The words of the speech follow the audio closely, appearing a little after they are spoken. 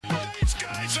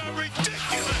guys are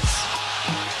ridiculous.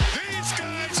 These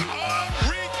guys are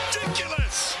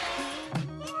ridiculous.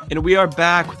 And we are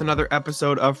back with another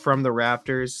episode of From the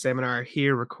Rafters. Sam and I are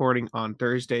here recording on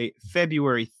Thursday,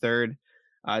 February 3rd,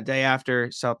 day after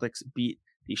Celtics beat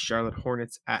the Charlotte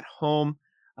Hornets at home.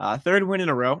 Third win in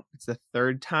a row. It's the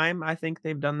third time I think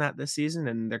they've done that this season,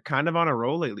 and they're kind of on a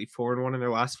roll lately. 4-1 in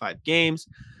their last 5 games,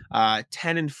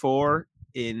 10-4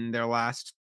 in their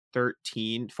last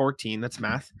 14. That's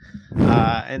math.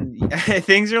 And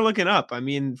things are looking up. I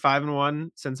mean,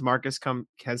 5-1 since Marcus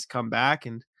has come back,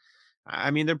 and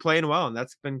I mean, they're playing well, and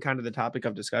that's been kind of the topic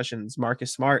of discussions.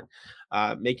 Marcus Smart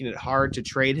making it hard to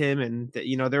trade him, and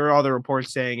there were all the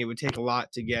reports saying it would take a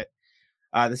lot to get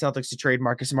the Celtics to trade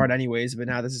Marcus Smart anyways, but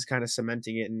now this is kind of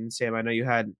cementing it. And Sam, I know you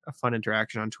had a fun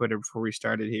interaction on Twitter before we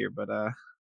started here, but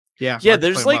yeah,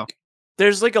 there's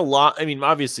like a lot. I mean,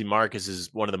 obviously Marcus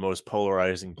is one of the most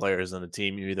polarizing players on the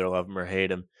team. You either love him or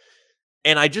hate him.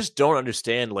 And I just don't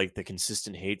understand like the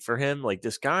consistent hate for him. Like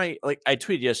this guy, like I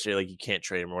tweeted yesterday, like you can't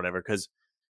trade him or whatever, because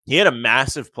he had a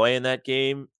massive play in that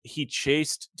game. He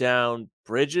chased down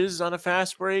Bridges on a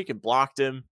fast break and blocked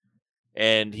him.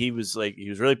 And he was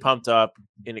really pumped up,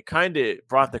 and it kind of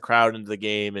brought the crowd into the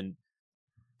game. And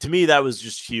to me, that was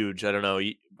just huge. I don't know.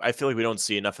 I feel like we don't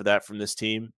see enough of that from this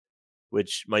team,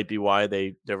 which might be why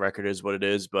their record is what it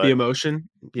is. But the emotion.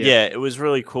 Yeah, it was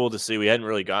really cool to see. We hadn't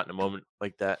really gotten a moment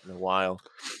like that in a while.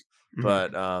 Mhm.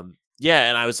 But yeah,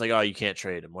 and I was like, oh, you can't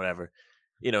trade him, whatever.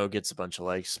 Gets a bunch of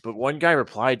likes. But one guy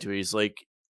replied to it, he's like,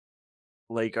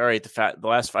 all right, the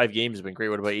last 5 games have been great.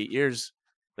 What about 8 years?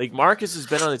 Like Marcus has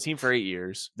been on the team for 8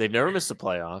 years. They've never missed the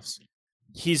playoffs.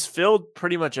 He's filled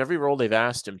pretty much every role they've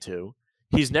asked him to.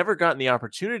 He's never gotten the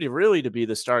opportunity really to be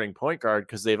the starting point guard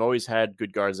because they've always had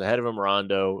good guards ahead of him: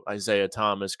 Rondo, Isaiah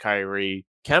Thomas, Kyrie,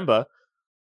 Kemba.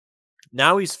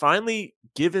 Now he's finally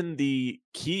given the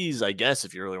keys, I guess,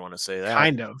 if you really want to say that.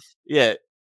 Kind of. Yeah.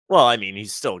 Well, I mean,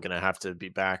 he's still going to have to be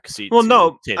backseat. Well,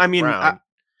 no, Tatum I mean, Brown.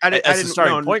 I As the didn't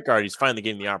starting point guard, he's finally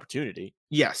getting the opportunity.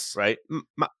 Yes. Right.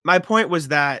 My point was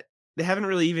that they haven't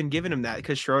really even given him that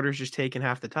because Schroeder's just taken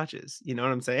half the touches. You know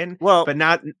what I'm saying? Well, but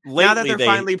now that they're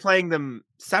finally playing them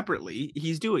separately,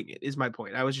 he's doing it. Is my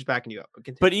point. I was just backing you up.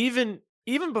 But even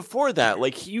before that,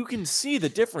 like you can see the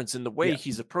difference in the way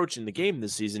he's approaching the game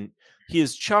this season. He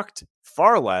has chucked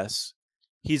far less.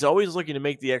 He's always looking to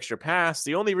make the extra pass.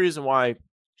 The only reason why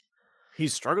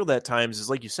he's struggled at times is,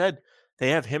 like you said, they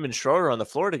have him and Schroeder on the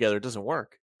floor together. It doesn't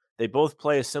work. They both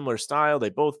play a similar style. They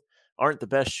both aren't the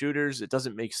best shooters. It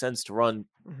doesn't make sense to run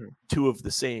 2 of the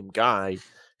same guy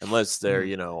unless they're,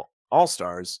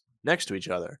 all-stars next to each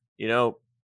other. Now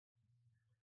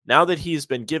that he's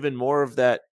been given more of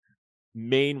that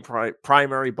main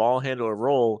primary ball handler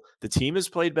role, the team has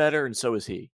played better, and so has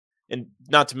he. And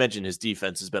not to mention his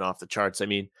defense has been off the charts. I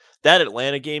mean, that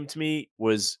Atlanta game to me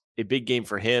was a big game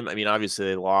for him. I mean, obviously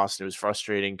they lost, and it was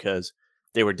frustrating because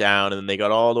they were down, and then they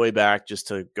got all the way back just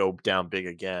to go down big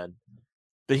again.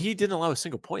 But he didn't allow a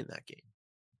single point in that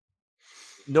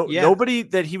game. Nobody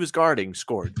that he was guarding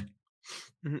scored.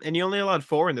 And he only allowed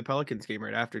 4 in the Pelicans game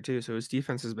right after, too. So his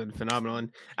defense has been phenomenal. And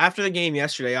after the game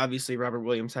yesterday, obviously, Robert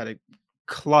Williams had a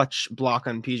clutch block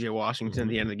on PJ Washington at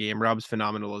the end of the game. Rob's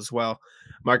phenomenal as well.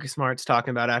 Marcus Smart's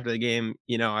talking about after the game,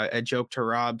 I joked to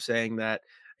Rob saying that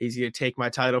he's going to take my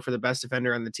title for the best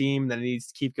defender on the team, that he needs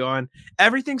to keep going.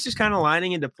 Everything's just kind of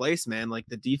lining into place, man. Like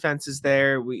the defense is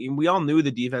there. We all knew the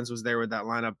defense was there with that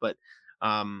lineup, but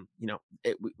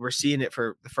we're seeing it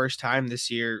for the first time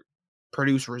this year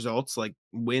produce results, like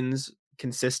wins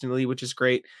consistently, which is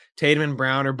great. Tatum and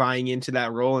Brown are buying into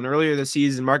that role. And earlier this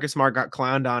season, Marcus Smart got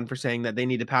clowned on for saying that they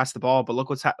need to pass the ball, but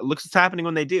look what's happening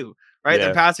when they do, right? Yeah.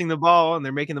 They're passing the ball and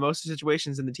they're making the most of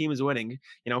situations and the team is winning.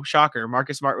 Shocker.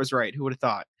 Marcus Smart was right. Who would have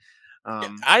thought?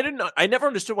 I never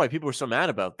understood why people were so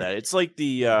mad about that. It's like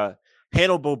the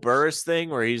Hannibal Buress thing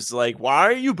where he's like, why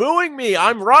are you booing me?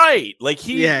 I'm right. Like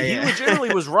he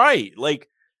legitimately was right. Like,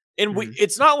 and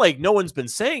it's not like no one's been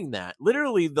saying that.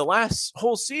 Literally the last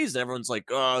whole season, everyone's like,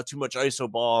 oh, too much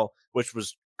ISO ball, which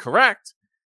was correct.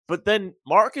 But then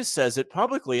Marcus says it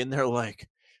publicly and they're like,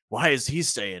 why is he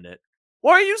saying it?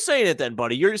 Why are you saying it then,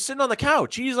 buddy? You're sitting on the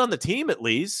couch. He's on the team at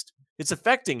least. It's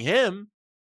affecting him.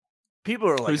 People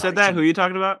are like, who said that? Who are you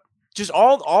talking about? Just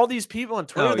all these people on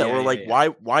Twitter were like,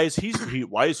 why is he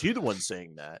the one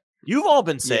saying that? You've all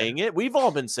been saying it. We've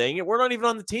all been saying it. We're not even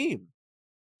on the team.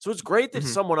 So it's great that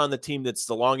someone on the team that's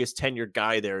the longest tenured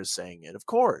guy there is saying it, of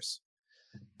course.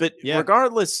 But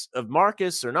regardless of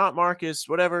Marcus or not Marcus,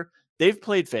 whatever, they've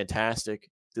played fantastic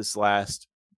this last,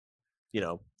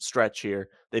 stretch here.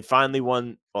 They finally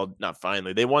won. Well, not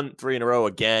finally. They won 3 in a row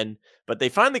again, but they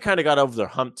finally kind of got over their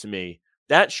hump to me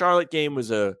that Charlotte game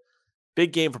was a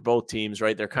big game for both teams,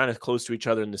 right? They're kind of close to each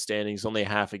other in the standings, only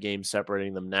half a game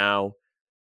separating them now.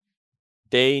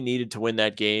 They needed to win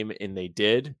that game, and they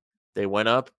did. They went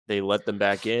up, they let them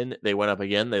back in. They went up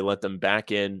again, they let them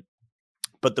back in.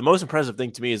 But the most impressive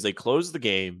thing to me is they closed the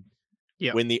game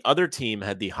when the other team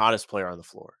had the hottest player on the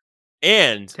floor.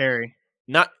 And Terry.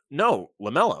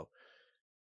 LaMelo.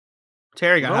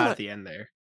 Terry got hot at the end there.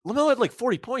 LaMelo had like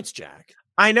 40 points, Jack.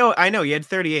 I know. He had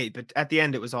 38, but at the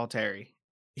end it was all Terry.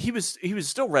 He was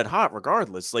still red hot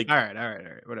regardless. Like, all right,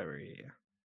 whatever. Yeah.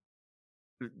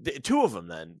 Two of them,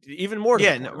 then even more.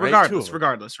 Yeah, point, regardless.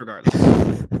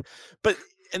 But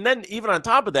and then even on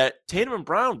top of that, Tatum and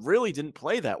Brown really didn't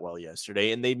play that well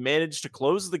yesterday, and they managed to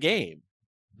close the game.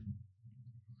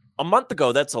 A month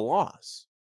ago, that's a loss.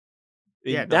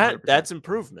 Yeah, that's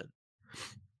improvement.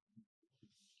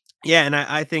 Yeah, and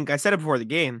I think I said it before the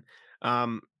game.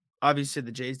 Obviously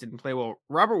the Jays didn't play well.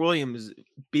 Robert Williams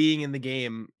being in the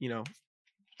game,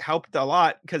 helped a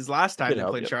lot because last time they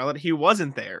played Charlotte, he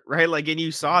wasn't there, right? Like, and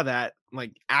you saw that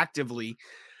like actively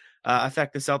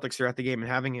affect the Celtics throughout the game,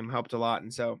 and having him helped a lot.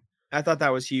 And so I thought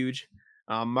that was huge.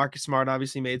 Marcus Smart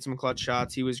obviously made some clutch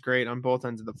shots. He was great on both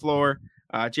ends of the floor.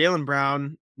 Jaylen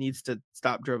Brown needs to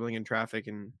stop dribbling in traffic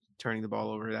and turning the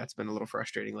ball over. That's been a little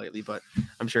frustrating lately, but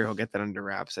I'm sure he'll get that under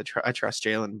wraps. I trust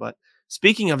Jaylen. But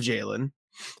speaking of Jaylen,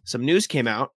 some news came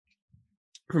out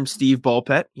from Steve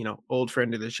Bulpett, old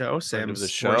friend of the show, Sam's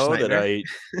that I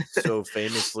so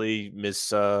famously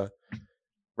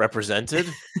misrepresented.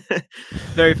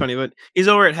 Very funny, but he's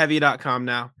over at heavy.com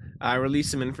now. I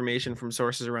released some information from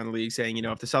sources around the league saying,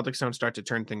 if the Celtics don't start to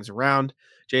turn things around,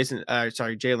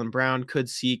 Jaylen Brown could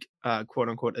seek quote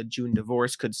unquote a June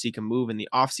divorce, could seek a move in the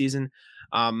offseason.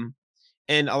 And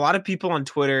a lot of people on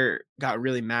Twitter got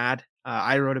really mad.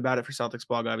 I wrote about it for Celtics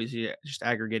blog, obviously just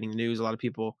aggregating the news. A lot of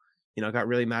people, got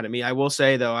really mad at me. I will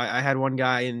say though, I had one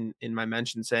guy in my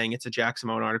mention saying it's a Jack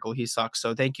Simone article. He sucks.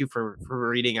 So thank you for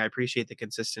reading. I appreciate the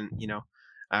consistent,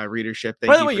 readership.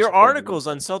 By the way, your articles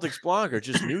on Celtics blog are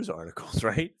just news articles,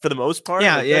 right? For the most part.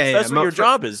 Yeah, that's what your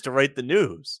job is, to write the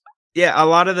news. Yeah. A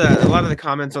lot of the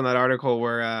comments on that article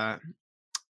were,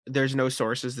 there's no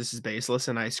sources. This is baseless.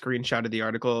 And I screenshotted the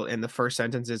article, and the first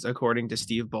sentence is according to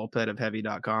Steve Bulpett of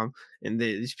heavy.com. And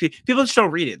people just don't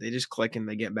read it. They just click and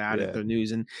they get mad at the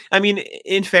news. And I mean,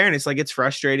 in fairness, like, it's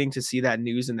frustrating to see that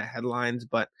news in the headlines,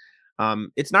 but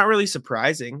it's not really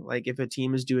surprising. Like, if a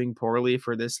team is doing poorly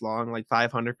for this long, like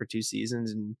 500 for 2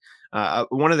 seasons. And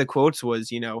one of the quotes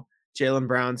was, Jaylen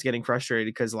Brown's getting frustrated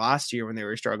because last year when they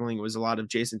were struggling, it was a lot of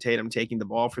Jason Tatum taking the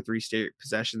ball for 3 straight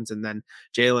possessions. And then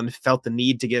Jaylen felt the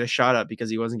need to get a shot up because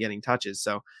he wasn't getting touches.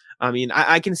 So, I mean,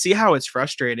 I can see how it's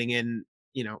frustrating. And,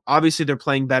 obviously they're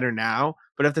playing better now,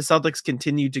 but if the Celtics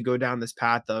continue to go down this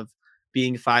path of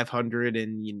being 500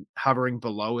 and hovering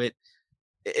below it,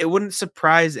 it wouldn't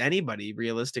surprise anybody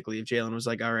realistically if Jaylen was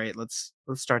like, all right, let's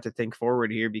start to think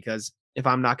forward here, because if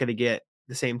I'm not going to get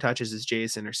the same touches as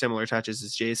Jason or similar touches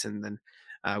as Jason, then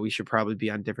we should probably be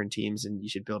on different teams, and you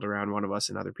should build around one of us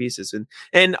in other pieces.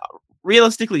 And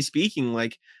realistically speaking,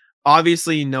 like,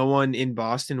 obviously no one in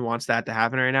Boston wants that to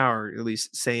happen right now, or at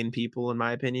least sane people, in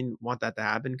my opinion, want that to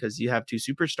happen because you have 2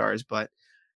 superstars. But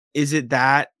is it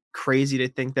that crazy to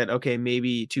think that, okay,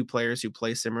 maybe 2 players who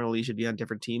play similarly should be on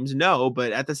different teams? No,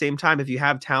 but at the same time, if you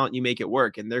have talent, you make it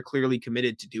work, and they're clearly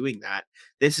committed to doing that.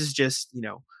 This is just,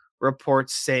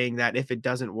 reports saying that if it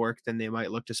doesn't work, then they might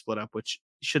look to split up, which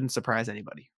shouldn't surprise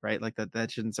anybody, right? Like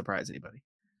that shouldn't surprise anybody.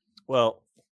 Well,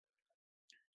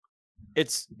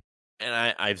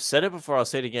 I've said it before, I'll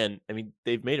say it again. I mean,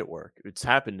 they've made it work. It's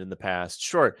happened in the past.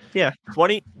 Sure. Yeah.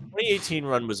 2018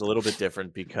 run was a little bit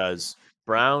different because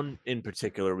Brown in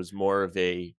particular was more of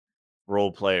a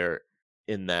role player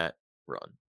in that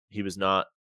run. He was not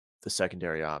the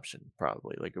secondary option,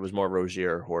 probably. Like, it was more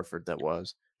Rozier or Horford that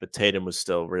was. But Tatum was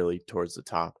still really towards the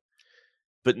top.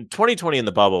 But in 2020 in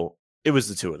the bubble, it was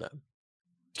the 2 of them.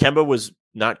 Kemba was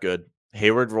not good.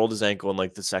 Hayward rolled his ankle in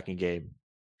like the second game.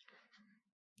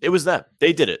 It was them.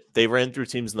 They did it. They ran through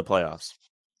teams in the playoffs.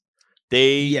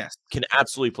 They can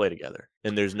absolutely play together,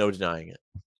 and there's no denying it.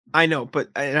 I know, but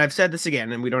and I've said this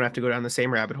again, and we don't have to go down the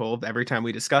same rabbit hole every time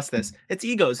we discuss this. It's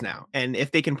egos now. And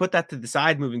if they can put that to the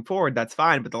side moving forward, that's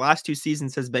fine. But the last 2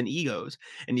 seasons has been egos.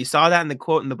 And you saw that in the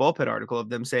quote in the Bulpett article of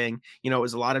them saying, it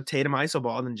was a lot of Tatum iso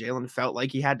ball, and then Jaylen felt like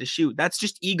he had to shoot. That's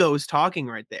just egos talking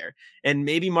right there. And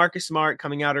maybe Marcus Smart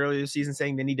coming out earlier this season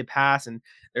saying they need to pass, and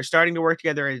they're starting to work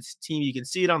together as a team. You can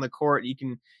see it on the court.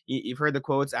 You've heard the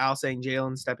quotes, Al saying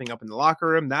Jaylen stepping up in the locker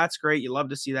room. That's great. You love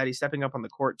to see that. He's stepping up on the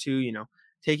court too,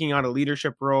 taking on a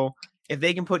leadership role. If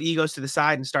they can put egos to the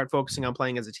side and start focusing on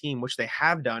playing as a team, which they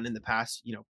have done in the past,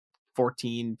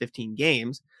 14, 15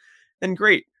 games, then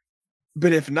great.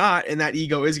 But if not, and that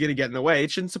ego is going to get in the way,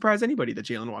 it shouldn't surprise anybody that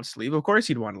Jalen wants to leave. Of course,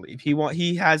 he'd want to leave.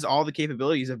 He has all the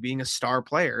capabilities of being a star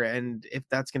player, and if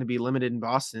that's going to be limited in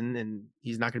Boston, and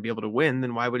he's not going to be able to win,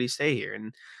 then why would he stay here?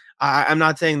 And I'm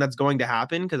not saying that's going to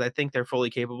happen because I think they're fully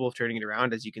capable of turning it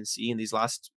around, as you can see in these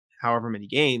last however many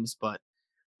games. But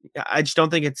I just don't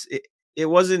think it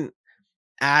wasn't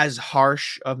as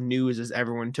harsh of news as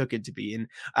everyone took it to be, and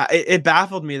it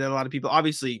baffled me that a lot of people,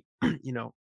 obviously, you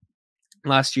know,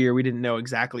 last year we didn't know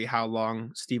exactly how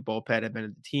long Steve Bulpett had been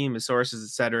at the team, his sources,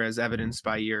 etc., as evidenced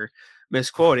by your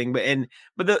misquoting. But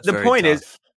It's the very point is,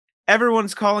 tough.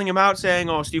 everyone's calling him out, saying,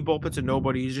 "Oh, Steve Bulpett's a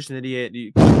nobody. He's just an idiot."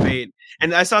 Clickbait.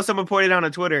 And I saw someone point it out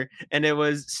on Twitter, and it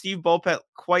was Steve Bulpett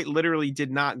quite literally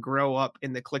did not grow up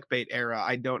in the clickbait era.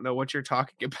 I don't know what you're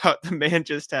talking about. The man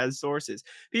just has sources.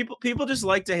 People just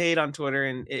like to hate on Twitter,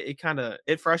 and it kind of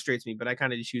it frustrates me, but I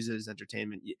kind of just use it as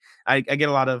entertainment. I get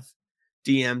a lot of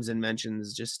DMs and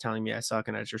mentions just telling me I suck,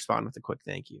 and I just respond with a quick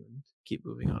thank you and keep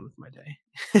moving on with my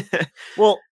day.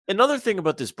 Well, another thing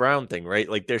about this Brown thing, right?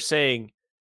 Like they're saying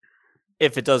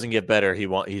if it doesn't get better, he's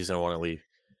gonna want to leave.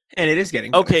 And it is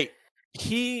getting better.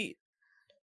 Okay,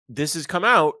 this has come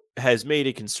out, has made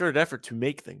a concerted effort to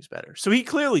make things better. So he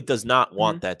clearly does not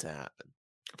want that to happen.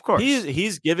 Of course.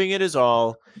 He's giving it his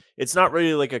all. It's not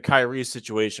really like a Kyrie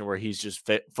situation where he's just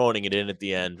phoning it in at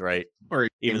the end, right? Or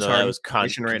even James though that Harden was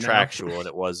situation right now. contractual and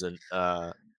it wasn't.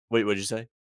 Wait, what did you say?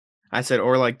 I said,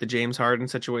 or like the James Harden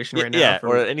situation right now. Yeah,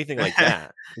 or anything like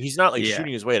that. He's not like Yeah.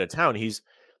 shooting his way out of town.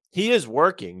 He is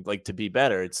working like to be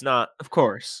better. It's not, Of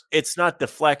course. it's not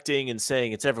deflecting and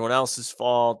saying it's everyone else's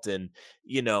fault and,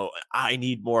 you know, I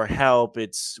need more help.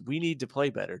 It's we need to play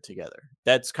better together.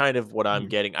 That's kind of what I'm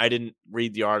getting. I didn't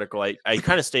read the article. I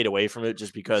kind of stayed away from it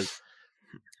just because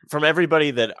from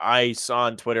everybody that I saw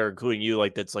on Twitter, including you,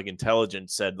 like that's like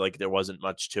intelligent, said like there wasn't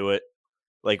much to it.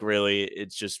 Like really,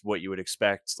 it's just what you would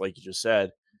expect, like you just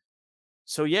said.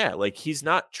 So yeah, like he's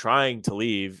not trying to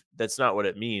leave. That's not what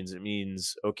it means. It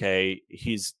means okay,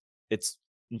 it's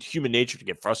human nature to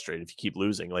get frustrated if you keep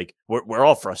losing. Like we're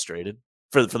all frustrated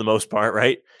for the most part,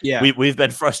 right? Yeah. We've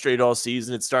been frustrated all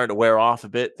season. It's starting to wear off a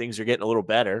bit. Things are getting a little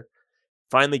better.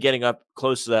 Finally getting up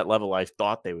close to that level I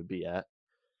thought they would be at.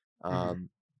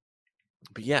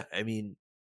 But yeah, I mean,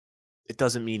 it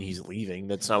doesn't mean he's leaving.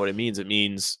 That's not what it means. It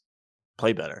means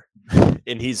play better.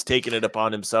 And he's taken it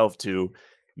upon himself to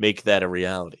make that a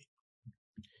reality.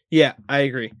 Yeah, I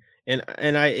agree. And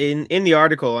I in the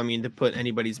article, I mean, to put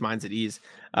anybody's minds at ease,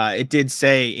 it did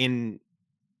say in,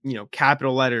 you know,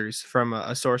 capital letters from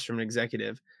a source from an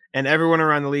executive, and everyone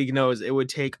around the league knows it would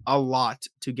take a lot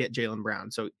to get Jaylen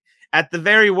Brown. So at the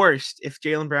very worst, if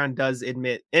Jaylen Brown does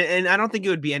admit, and I don't think it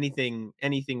would be anything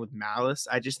with malice.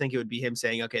 I just think it would be him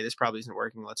saying, okay, this probably isn't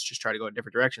working. Let's just try to go in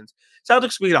different directions.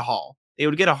 Celtics would get a haul. They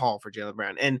would get a haul for Jaylen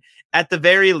Brown. And at the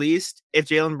very least, if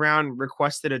Jaylen Brown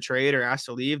requested a trade or asked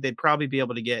to leave, they'd probably be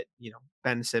able to get, you know,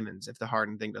 Ben Simmons if the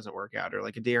Harden thing doesn't work out, or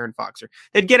like a De'Aaron Fox, or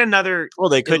they'd get another. Well,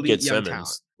 they could get young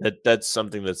Simmons. talent. That's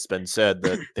something that's been said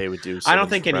that they would do. I don't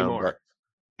think Brown, anymore.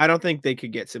 I don't think they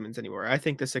could get Simmons anymore. I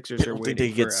think the Sixers are waiting. Think they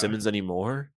could get Simmons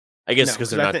anymore? I guess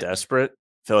because they're not desperate.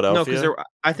 Philadelphia. No, because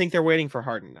I think they're waiting for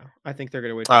Harden now. I think they're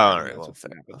going to wait. For Harden. All right, well,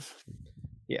 fair enough.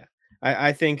 Yeah,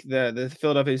 I think the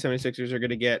Philadelphia 76ers are going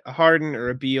to get a Harden or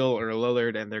a Beal or a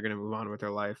Lillard, and they're going to move on with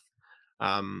their life.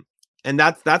 And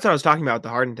that's what I was talking about, the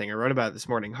Harden thing. I wrote about it this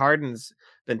morning. Harden's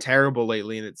been terrible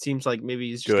lately, and it seems like maybe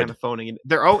he's just kind of phoning it.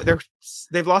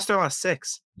 They've lost their last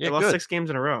 6. They lost 6 games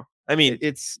in a row. I mean,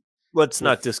 let's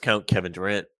not discount Kevin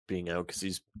Durant being out because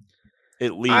he's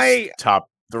at least top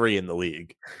 3 in the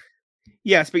league.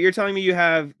 Yes, but you're telling me you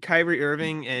have Kyrie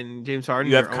Irving and James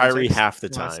Harden. You have Kyrie half the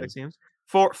time. 6 games.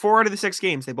 4 out of the 6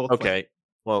 games they both okay. played.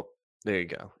 Well, there you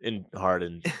go. And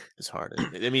Harden is Harden.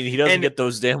 I mean, he doesn't get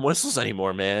those damn whistles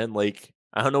anymore, man. Like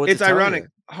I don't know what. It's ironic.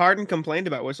 Harden complained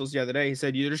about whistles the other day. He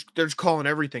said they're just calling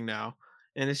everything now,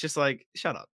 and it's just like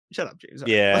shut up, James.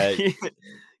 Yeah,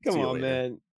 come on,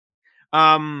 man.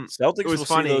 Celtics will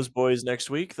see those boys next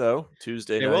week, though.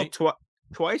 Tuesday night. Will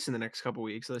twice in the next couple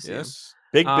weeks. Let's see. Yes,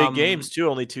 big games too.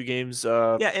 Only 2 games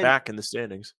back in the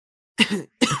standings.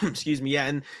 Excuse me. Yeah,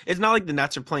 and it's not like the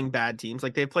Nets are playing bad teams.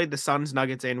 Like they've played the Suns,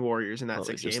 Nuggets, and Warriors in that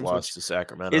 6 games. Lost to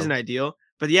Sacramento. Isn't ideal.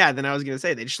 But yeah, then I was gonna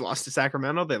say they just lost to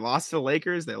Sacramento. They lost to the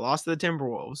Lakers. They lost to the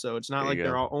Timberwolves. So it's not like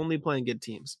they're all only playing good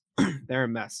teams. They're a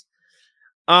mess.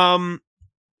 You want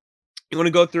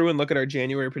to go through and look at our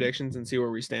January predictions and see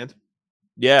where we stand?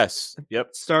 Yes.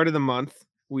 Yep. Start of the month,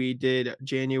 we did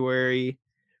January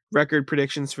record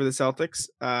predictions for the Celtics.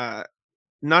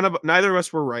 Neither of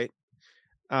us were right.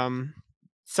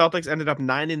 Celtics ended up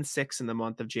 9-6 in the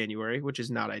month of January, which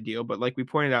is not ideal. But like we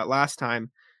pointed out last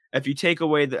time, if you take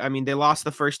away they lost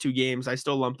the first 2 games. I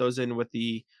still lump those in with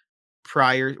the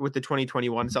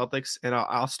 2021 Celtics, and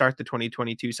I'll start the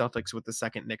 2022 Celtics with the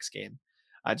second Knicks game,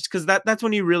 just because that's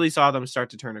when you really saw them start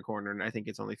to turn a corner. And I think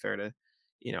it's only fair to,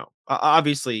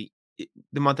 obviously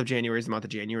the month of January is the month of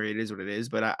January. It is what it is,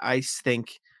 but I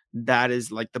think that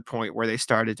is like the point where they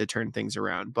started to turn things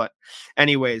around. But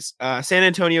anyways, San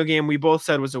Antonio game we both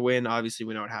said was a win. Obviously,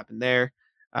 we know what happened there.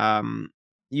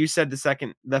 You said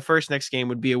the first Knicks game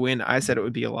would be a win. I said it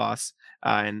would be a loss,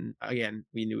 and again,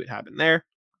 we knew it happened there.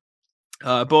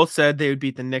 Both said they would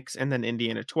beat the Knicks and then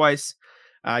Indiana twice.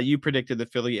 You predicted the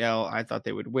Philly L. I thought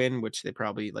they would win, which they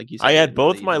probably, like you said, I had didn't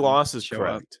both really my even losses show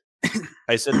up. correct.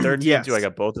 I said 13-2. Yes. I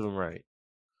got both of them right.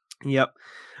 Yep.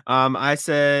 I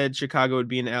said Chicago would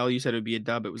be an L. You said it would be a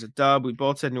dub. It was a dub. We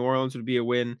both said New Orleans would be a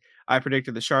win. I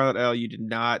predicted the Charlotte L. You did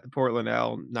not. The Portland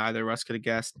L. Neither of us could have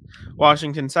guessed.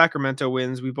 Washington, Sacramento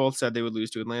wins. We both said they would lose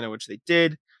to Atlanta, which they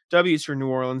did. W's for New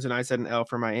Orleans, and I said an L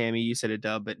for Miami. You said a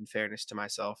dub, but in fairness to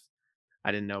myself,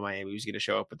 I didn't know Miami was going to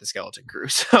show up with the skeleton crew,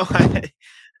 so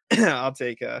I'll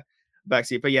take a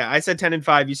backseat. But yeah, I said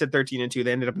 10-5. You said 13-2.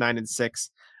 They ended up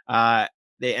 9-6.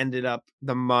 They ended up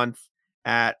the month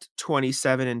at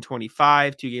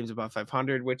 27-25, 2 games above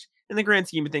 500, which in the grand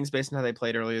scheme of things, based on how they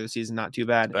played earlier this season, not too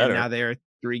bad. And now they are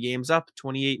 3 games up,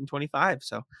 28-25.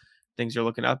 So things are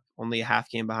looking up. Only a half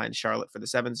game behind Charlotte for the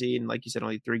 7 seed, and like you said,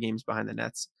 only 3 games behind the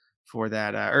Nets for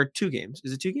that, or 2 games.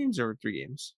 Is it 2 games or 3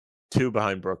 games? 2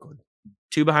 behind Brooklyn.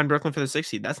 2 behind Brooklyn for the 6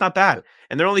 seed. That's not bad.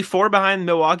 And they're only 4 behind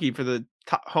Milwaukee for the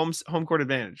home court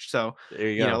advantage. So there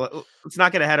you go. Let's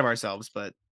not get ahead of ourselves,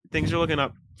 but things are looking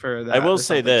up for that. I will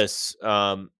say this.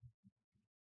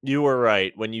 You were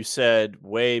right when you said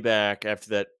way back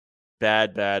after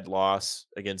that bad loss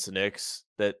against the Knicks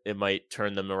that it might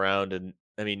turn them around. And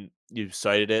I mean, you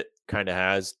cited it, kind of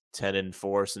has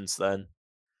 10-4 since then.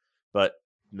 But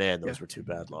man, those were 2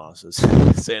 bad losses.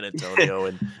 San Antonio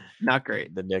and not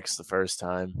great. The Knicks the first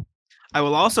time. I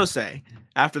will also say,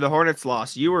 after the Hornets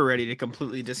loss, you were ready to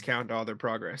completely discount all their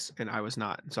progress, and I was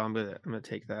not. So I'm gonna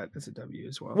take that as a W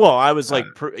as well. Well, I was like,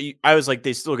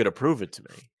 they still got to prove it to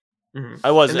me. Mm-hmm.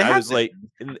 I wasn't. I was like,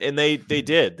 and they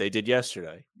did. They did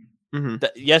yesterday. Mm-hmm.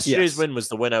 Yesterday's win was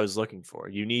the win I was looking for.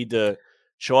 You need to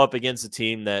show up against a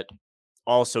team that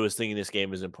also is thinking this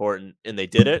game is important, and they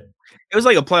did it. It was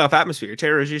like a playoff atmosphere.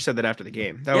 Taylor, as you said that after the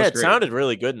game. That was it great. Sounded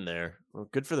really good in there. Well,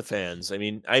 good for the fans. I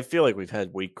mean, I feel like we've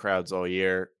had weak crowds all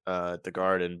year at the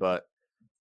Garden, but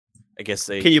I guess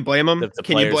they can you blame them? The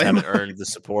players haven't earned the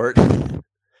support.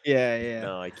 Yeah.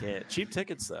 No, I can't. Cheap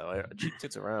tickets though. Cheap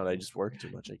tickets around. I just work too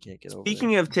much. I can't get over.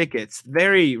 Speaking of tickets,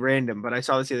 very random, but I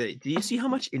saw this the other day. Do you see how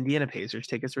much Indiana Pacers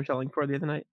tickets were selling for the other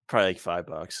night? Probably like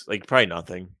 $5. Like probably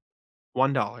nothing.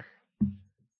 $1.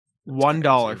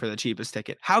 $1 for the cheapest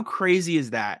ticket. How crazy is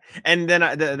that? And then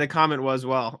the comment was,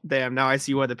 well, damn, now I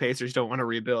see why the Pacers don't want to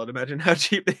rebuild. Imagine how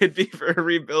cheap they'd be for a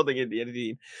rebuilding Indiana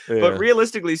team. Yeah. But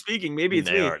realistically speaking, maybe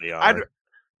it's me.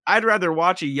 I'd rather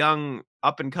watch a young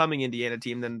up and coming Indiana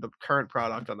team than the current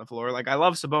product on the floor. Like I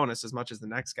love Sabonis as much as the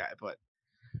next guy, but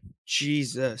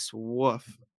Jesus, woof.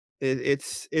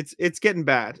 It's getting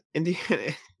bad.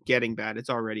 Indiana getting bad.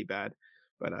 It's already bad.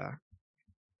 But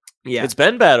yeah, it's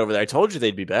been bad over there. I told you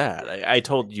they'd be bad. I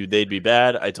told you they'd be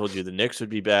bad. I told you the Knicks would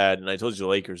be bad, and I told you the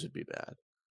Lakers would be bad.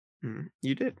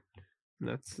 You did.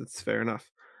 That's fair enough.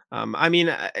 I mean,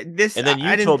 this. And then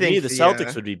you told me the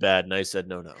Celtics would be bad, and I said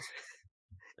no.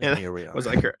 And here we are. Was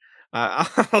like,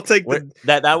 I'll take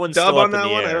that one's dub still on up that in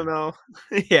the one. air. I don't know.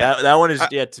 Yeah, that one is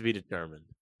yet to be determined.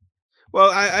 Well,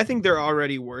 I think they're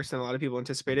already worse than a lot of people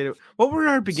anticipated. What were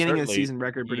our beginning of the season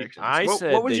record predictions? I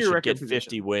said what was they your should record get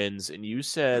 50 wins, and you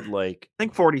said like I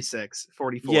think 46,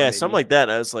 44. Yeah, maybe. something like that.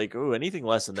 And I was like, oh, anything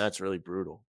less than that's really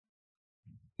brutal.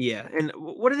 Yeah, and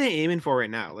what are they aiming for right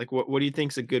now? Like, what do you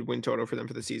think is a good win total for them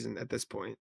for the season at this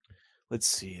point? Let's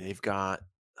see. They've got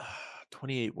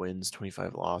 28 wins,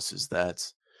 25 losses.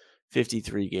 That's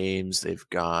 53 games. They've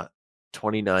got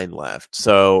 29 left.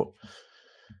 So,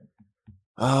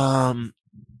 oh man,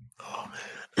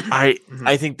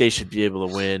 I think they should be able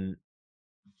to win.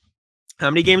 How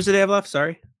many games do they have left?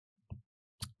 Sorry,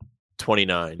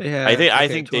 29. I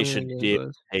think they should be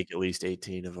able to take at least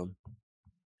 18 of them.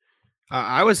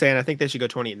 I was saying I think they should go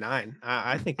 29.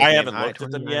 I think I haven't looked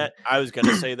at them yet. I was going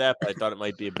to say that, but I thought it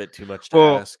might be a bit too much to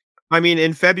ask. I mean,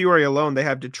 in February alone, they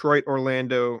have Detroit,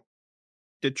 Orlando,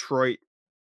 Detroit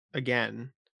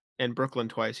again, and Brooklyn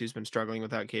twice, who's been struggling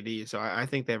without KD. So I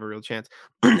think they have a real chance.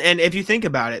 And if you think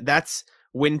about it, that's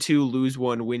win 2, lose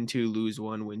 1, win 2, lose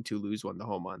 1, win 2, lose 1 the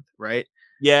whole month, right?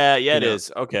 Yeah, it know?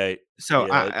 is. Okay. So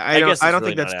Yeah, I guess don't it's think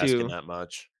really not that's asking too. that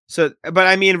much. So, but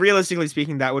I mean, realistically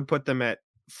speaking, that would put them at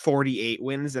 48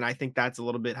 wins, and I think that's a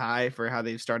little bit high for how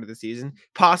they've started the season.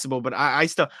 Possible, but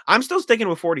I'm still sticking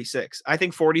with 46. I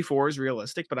think 44 is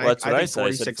realistic, but Well, that's I what I think said.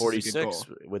 I said 46 is a good 46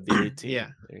 goal. with the 18. Yeah,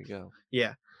 There you go.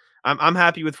 yeah. I'm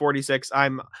happy with 46.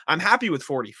 I'm happy with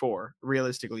 44,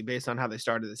 realistically, based on how they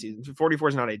started the season. 44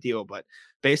 is not ideal, but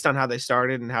based on how they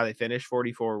started and how they finished,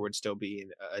 44 would still be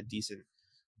a decent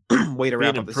way to Be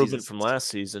an wrap up the season. improvement from last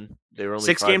season. They were only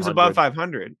 6 games above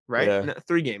 500. 500, right? Yeah. No,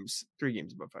 3 games. 3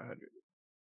 games above 500,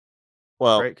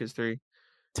 Well, right? Because 3.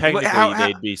 technically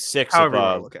they'd be 6 However you want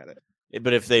to above, look at it.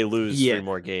 but if they lose 3 Yeah.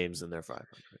 more games, then they're 500.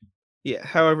 Yeah.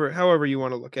 However you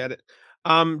want to look at it.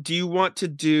 Do you want to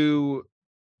do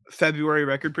February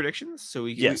record predictions? So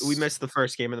we Yes. missed the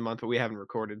first game of the month, but we haven't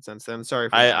recorded since then. Sorry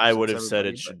for I that. would have said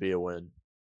it should be a win.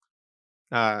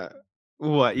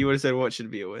 What you would have said? What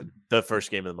should be a win? The first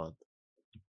game of the month.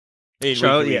 I mean,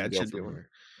 Charlotte, we yeah, can it go should be from a win here.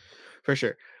 for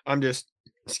sure. I'm just,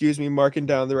 marking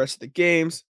down the rest of the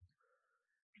games.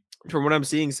 From what I'm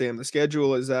seeing, Sam, the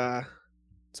schedule is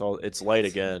It's light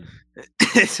again.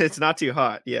 it's not too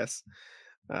hot. Yes.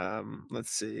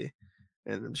 Let's see.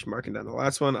 And I'm just marking down the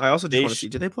last one. I also just They want to see,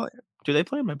 do they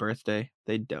play on my birthday?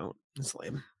 They don't. It's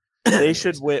lame. They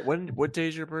should win. What day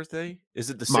is your birthday? Is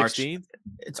it the March. 16th?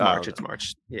 It's Oh, March. no. It's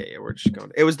March. Yeah, we're just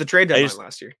going. It was the trade deadline just-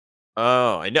 last year.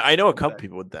 Oh, I know a couple Okay.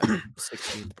 people with that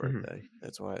 16th birthday.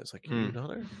 That's why I was like,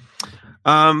 another.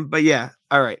 But yeah.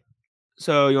 All right.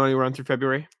 So you want to run through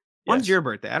February? When's Yes. your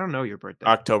birthday? I don't know your birthday.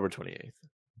 October 28th.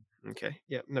 Okay.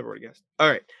 Yeah, never would have guessed. All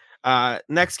right.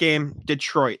 Next game,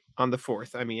 Detroit on the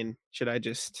 4th. I mean, should I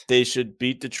just They should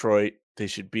beat Detroit. They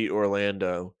should beat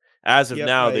Orlando. As of Yep,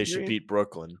 now, I they should agree. beat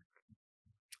Brooklyn.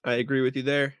 I agree with you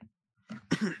there.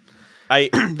 I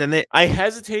Then I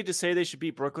hesitate to say they should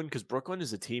beat Brooklyn because Brooklyn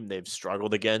is a team they've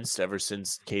struggled against ever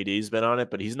since KD's been on it,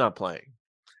 but he's not playing.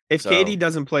 if So- KD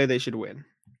doesn't play, they should win.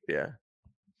 Yeah.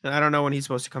 And I don't know when he's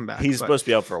supposed to come back. He's but supposed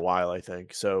to be out for a while, I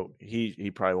think. So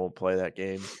he probably won't play that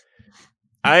game.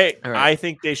 I All right. I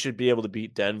think they should be able to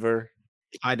beat Denver.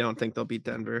 I don't think they'll beat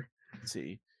Denver. Let's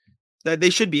see. That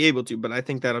they should be able to, but I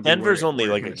think that'll be Denver's where only it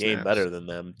like a kinda game snaps. better than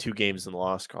them. 2 games in the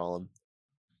loss column.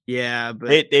 Yeah, but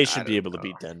They I should be don't able to know.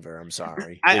 beat Denver. I'm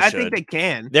sorry. I should. think they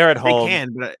can. They're at They home.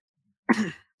 can, but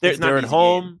They're it's not an at easy game.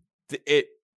 home.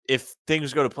 If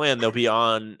things go to plan, they'll be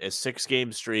on a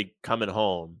 6-game streak coming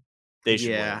home. They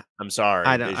should Yeah. win. I'm sorry.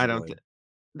 I They don't. should I don't.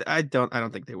 win. I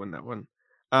don't think they win that one.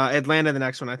 Atlanta, the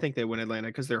next one. I think they win Atlanta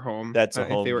because they're home. That's a if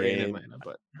home they were in game. Atlanta,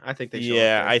 but I think they show up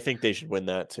Yeah, there. I think they should win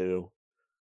that too.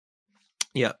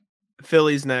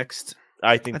 Philly's next.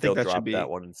 I think I they'll think that should drop be- that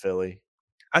one in Philly.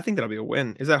 I think that'll be a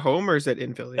win. Is that home or is it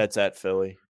in Philly? That's at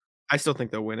Philly. I still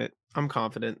think they'll win it. I'm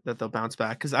confident that they'll bounce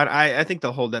back because I think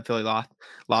they'll hold that Philly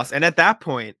loss. And at that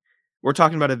point, we're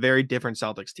talking about a very different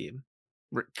Celtics team.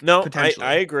 No, Potentially.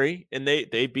 I agree. And they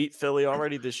beat Philly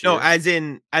already this year. No, as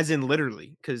in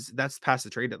literally, because that's past the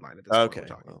trade deadline at this point. Okay. We're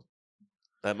talking. Well,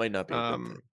 that might not be a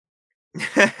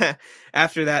good thing.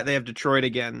 After that, they have Detroit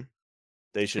again.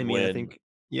 They should I mean, win. I think.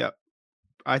 Yep.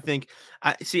 I think.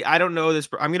 I don't know this.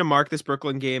 I'm going to mark this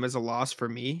Brooklyn game as a loss for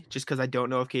me, just because I don't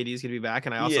know if KD is going to be back,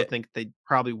 and I also Yeah. think they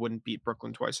probably wouldn't beat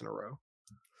Brooklyn twice in a row.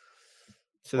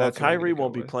 So Well, that's what I'm Kyrie gonna go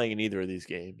won't be with. playing in either of these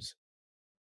games.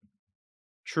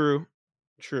 True.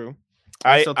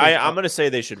 I still think I'm going to say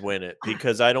they should win it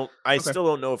because I Okay. still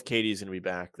don't know if KD's going to be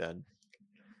back then.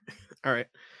 All right.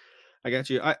 I got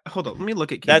you. Hold on. Let me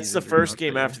look at. That's KD's the injury first notes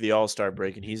game right after the All-Star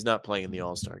break, and he's not playing in the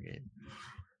All-Star game.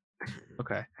 here.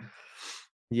 Okay.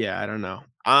 Yeah, I don't know.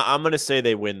 I'm going to say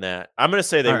they win that. I'm going to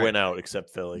say they All right. win out except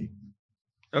Philly.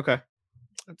 Okay.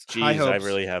 That's high Jeez, I hopes.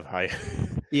 really have high.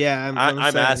 Yeah, I'm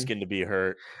saying. asking to be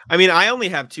hurt. I mean, I only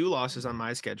have 2 losses on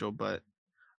my schedule, but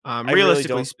really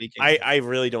realistically don't- speaking, I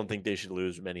really don't think they should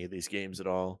lose many of these games at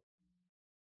all.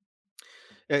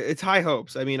 it's high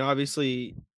hopes. I mean,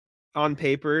 obviously, on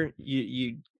paper,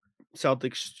 you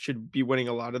Celtics should be winning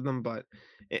a lot of them, but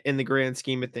in the grand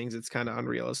scheme of things, it's kind of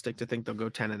unrealistic to think they'll go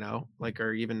 10-0,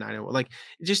 or even 9-0. Like,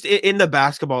 just in the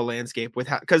basketball landscape,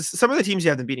 because some of the teams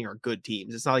you have them beating are good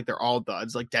teams. It's not like they're all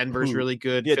duds. Like Denver's Who? really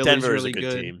good. Yeah, Philly's Denver is really a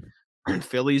good team.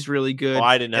 Philly's really good. Oh,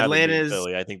 I didn't have them beat Atlanta's.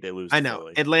 Philly. I think they lose. I to know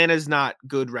Philly. Atlanta's not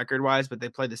good record wise, but they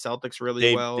play the Celtics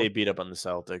really well. They beat up on the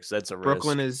Celtics. That's a risk.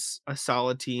 Brooklyn is a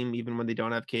solid team, even when they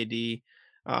don't have KD.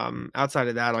 Outside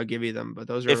of that, I'll give you them. But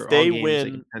those are If all they games win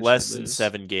can potentially less than lose.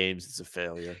 7 games, it's a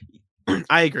failure.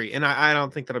 I agree, and I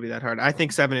don't think that'll be that hard. I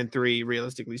think 7-3,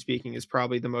 realistically speaking, is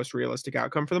probably the most realistic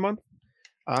outcome for the month.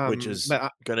 Which is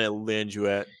but gonna land you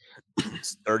at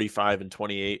 35 and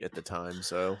 28 at the time.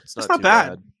 So it's not not too bad.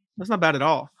 bad. That's not bad at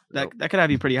all. Nope. That could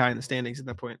have you pretty high in the standings at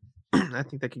that point. I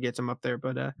think that could get some up there,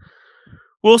 but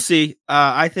we'll see.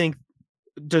 I think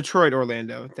Detroit,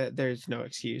 Orlando, that there's no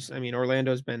excuse. I mean,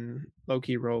 Orlando's been low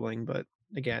key rolling, but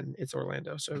again, it's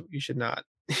Orlando, so you should not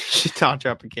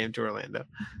drop a game to Orlando,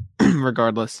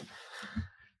 regardless.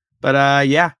 But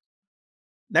yeah.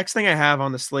 Next thing I have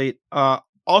on the slate,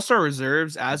 All-Star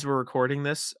reserves as we're recording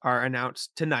this are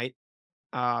announced tonight.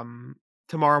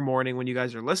 Tomorrow morning when you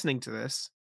guys are listening to this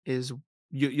is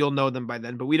you'll know them by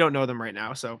then, but we don't know them right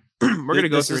now. So we're gonna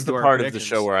go through This is and do the our part of the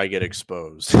show where I get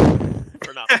exposed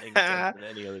for not paying attention to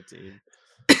any other team.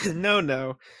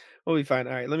 No, we'll be fine.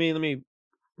 All right, let me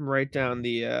write down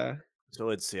the. So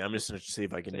let's see. I'm just gonna see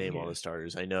if I can name all here. the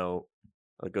starters. I know.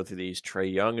 I'll go through these.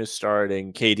 Trae Young is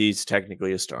starting. KD's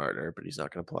technically a starter, but he's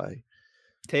not going to play.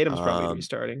 Tatum's probably going to be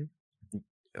starting.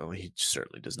 Oh, he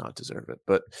certainly does not deserve it.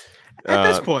 But at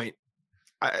this point,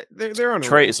 they're on a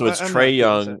Trae. roll. So it's Trae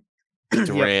Young,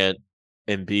 Durant,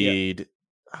 Yep. Embiid.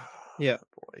 Yeah.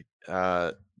 Boy.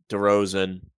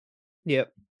 DeRozan.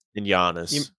 Yep. And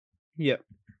Giannis. Yep.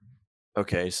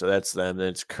 Okay, so that's them. Then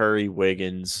it's Curry,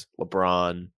 Wiggins,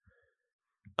 LeBron,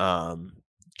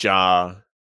 Ja.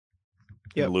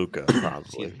 Yep. Luka,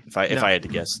 probably. if I had to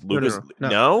guess, Luka's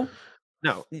no.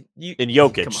 And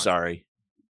Jokic, sorry,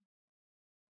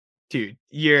 dude,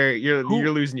 you're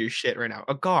losing your shit right now.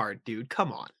 A guard, dude,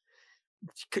 come on,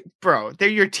 bro. They're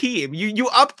your team. You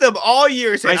upped them all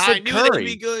year. I said knew Curry. They'd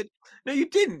be good. No, you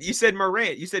didn't. You said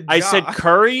Morant. You said Ja. I said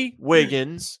Curry,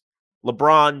 Wiggins,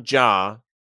 LeBron, Ja.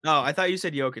 Oh, I thought you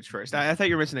said Jokic first. I thought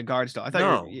you were missing a guard still. I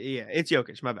thought it's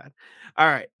Jokic. My bad. All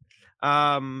right.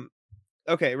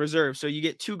 Okay, reserve. So you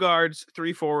get 2 guards,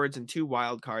 3 forwards, and 2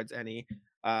 wild cards.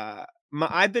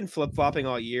 I've been flip flopping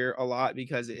all year a lot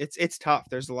because it's tough.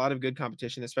 There's a lot of good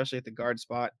competition, especially at the guard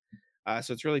spot.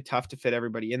 So it's really tough to fit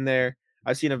everybody in there.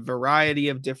 I've seen a variety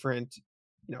of different,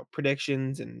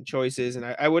 predictions and choices, and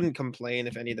I wouldn't complain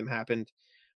if any of them happened.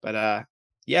 But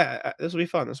yeah, this will be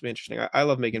fun. This will be interesting. I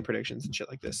love making predictions and shit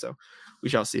like this, so we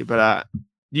shall see. But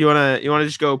do you wanna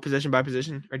just go position by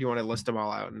position, or do you want to list them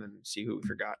all out and then see who we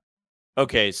forgot?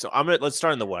 Okay, so let's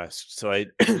start in the West. So I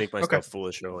make myself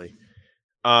foolish early.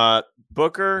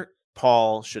 Booker,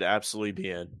 Paul should absolutely be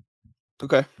in.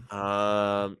 Okay.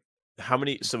 How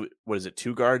many? So what is it?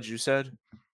 2 guards you said?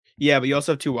 Yeah, but you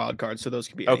also have 2 wild cards, so those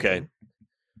could be anything. Okay.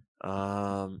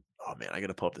 Oh man, I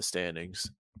gotta pull up the standings.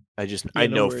 I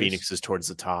know Phoenix is towards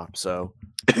the top, so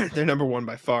they're number 1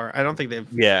 by far. I don't think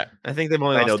they've. Yeah, I think they've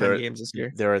only lost 10 games this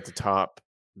year. They're at the top.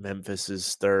 Memphis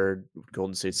is 3rd.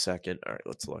 Golden State's 2nd. All right,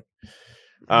 let's look.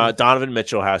 Donovan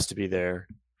Mitchell has to be there.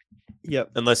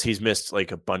 Yep. Unless he's missed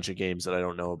like a bunch of games that I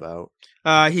don't know about.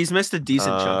 He's missed a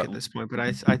decent chunk at this point, but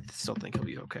I still think he'll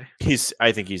be okay.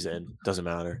 I think he's in. Doesn't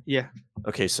matter. Yeah.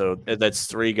 Okay, so that's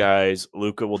 3 guys.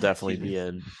 Luka will definitely be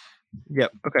in.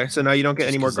 Yep. Okay, so now you don't get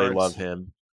any more guards. They love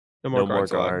him. No more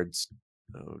guards.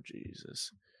 Oh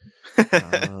Jesus.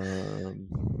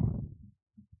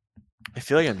 I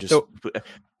feel like I'm just.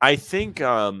 I think.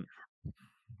 Go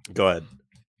ahead.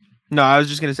 No, I was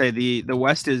just gonna say the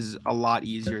West is a lot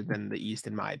easier than the East,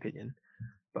 in my opinion.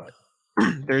 But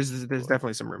there's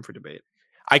definitely some room for debate.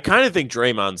 I kind of think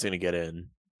Draymond's gonna get in.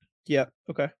 Yep.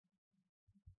 Okay.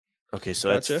 Okay, so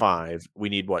that's 5. We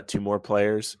need 2 more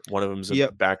players? One of them's a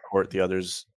backcourt. The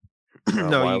other's.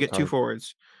 No, you get 2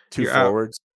 forwards. 2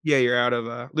 forwards. Yeah, you're out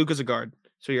of. Luka's a guard,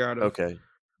 so you're out of. Okay.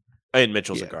 And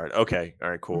Mitchell's a guard. Okay. All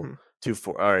right. Cool. 2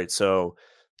 4. All right. So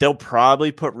they'll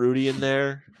probably put Rudy in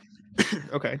there.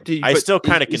 Okay. I still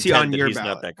kind of contend that he's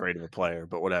not that great of a player,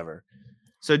 but whatever.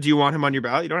 So do you want him on your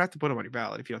ballot? You don't have to put him on your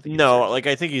ballot if you don't think. No, I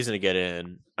think he's going to get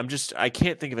in. I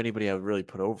can't think of anybody I would really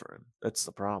put over him. That's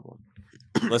the problem.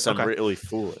 Unless I'm really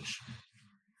foolish.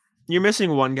 You're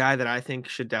missing one guy that I think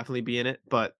should definitely be in it,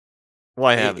 but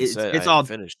I haven't said it's all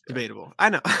finished. Debatable. I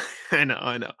know. I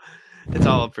know. It's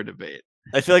all up for debate.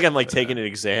 I feel like I'm taking an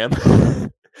exam.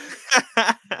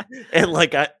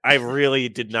 And I really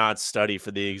did not study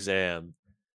for the exam.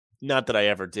 Not that I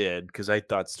ever did, because I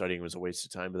thought studying was a waste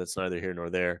of time, but that's neither here nor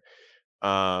there.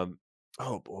 Oh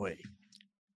boy.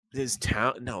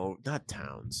 No, not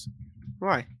Towns.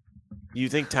 Why? You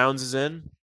think Towns is in?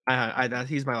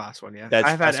 He's my last one, yeah.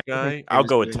 That's guy. I'll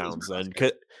go with Towns then.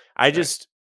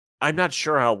 I'm not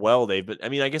sure how well but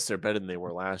I guess they're better than they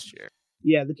were last year.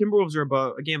 Yeah, the Timberwolves are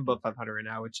above 500 right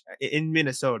now, which in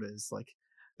Minnesota is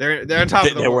they're on top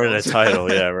of the world. They were in a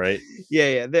title, yeah, right.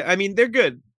 Yeah. They're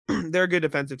good. They're a good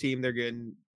defensive team. They're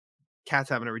good. Cat's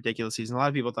having a ridiculous season. A lot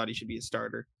of people thought he should be a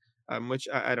starter, which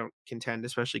I don't contend,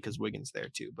 especially because Wiggins there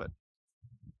too. But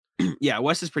yeah,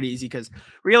 West is pretty easy because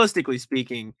realistically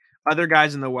speaking, other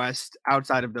guys in the West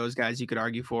outside of those guys you could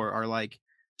argue for are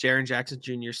Jaren Jackson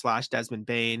Jr. / Desmond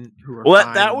Bain, who were Well,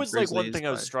 fine that on the was like one Grizzlies, thing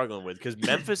I was but- struggling with because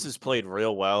Memphis has played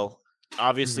real well.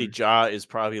 Obviously, Mhm. Ja is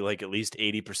probably like at least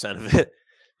 80% of it.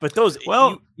 But those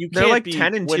Well, you they're can't like be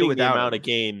 10-2 winning the without amount him. of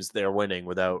games they're winning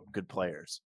without good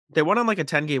players. They went on like a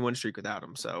 10-game win streak without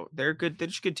him, so they're good. They're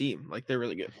just a good team. Like they're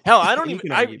really good. Hell, I don't You even.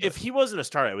 can argue, If but- he wasn't a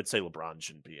starter, I would say LeBron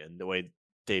shouldn't be in the way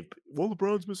they. Well,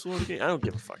 LeBron's missed a lot of games. I don't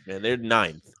give a fuck, man. They're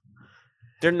ninth.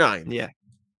 They're ninth. Yeah.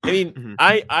 I mean, Mhm.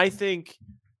 I think.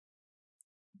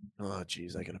 Oh,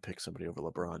 geez, I gotta pick somebody over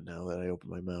LeBron now that I open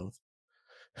my mouth.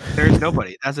 There's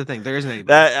nobody. That's the thing. There isn't anybody.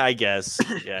 That I guess.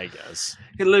 Yeah, I guess.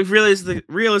 Like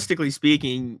realistically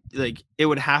speaking, like it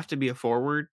would have to be a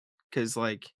forward because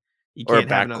like you Or a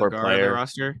can't have another backcourt guard on player. the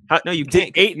roster. How- No, you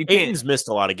did- can't. You can't. Aiton's missed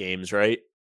a lot of games, right?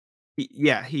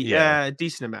 Yeah, Yeah.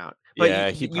 decent amount. But Yeah,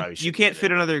 you, he you, probably you should can't get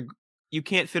fit in. another. You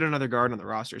can't fit another guard on the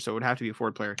roster, so it would have to be a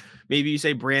forward player. Maybe you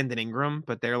say Brandon Ingram,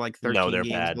 but they're like 13 No, they're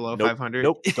games bad. below Nope, 500.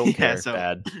 Nope, don't Yeah, care. so-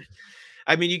 Bad.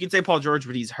 I mean, you can say Paul George,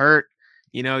 but he's hurt.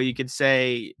 You know, you could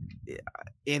say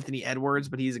Anthony Edwards,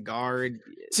 but he's a guard.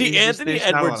 See, There's just- Anthony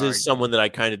there's not a lot Edwards of is someone that I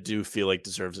kind of do feel like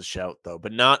deserves a shout, though,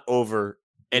 but not over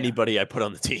anybody I put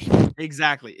on the team.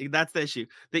 Exactly. That's the issue.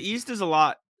 The East is a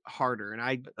lot harder, and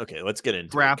I Okay, let's get into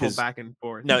it. grapple 'cause back and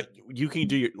forth. Now you can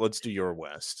do your. Let's do your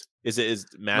West. Is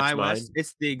match my mine? West,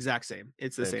 it's the exact same.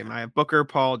 It's the same. Okay. I have Booker,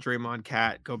 Paul, Draymond,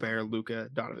 Cat, Gobert, Luca,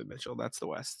 Donovan Mitchell. That's the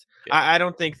West. Yeah. I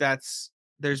don't think there's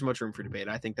much room for debate.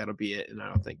 I think that'll be it, and I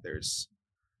don't think there's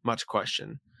much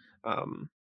question.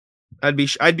 I'd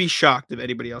be shocked if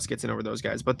anybody else gets in over those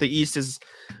guys. But the East is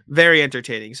very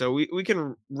entertaining. So we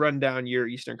can run down your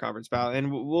Eastern Conference ballot,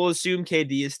 and we'll assume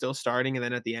KD is still starting, and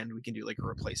then at the end we can do like a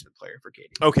replacement player for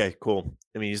KD. Okay, cool.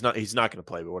 I mean, he's not going to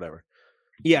play, but whatever.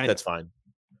 Yeah, That's fine.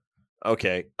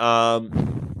 Okay.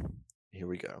 Here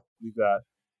we go. We've got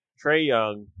Trae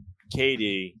Young,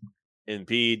 KD,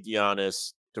 Embiid,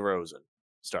 Giannis, DeRozan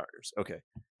starters. Okay.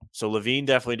 So Levine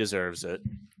definitely deserves it.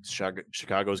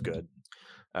 Chicago's good.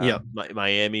 Yep.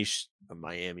 Miami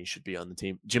should be on the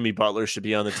team. Jimmy Butler should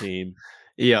be on the team.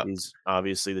 yeah. He's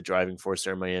obviously the driving force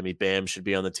there in Miami. Bam should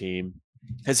be on the team.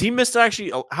 Has he missed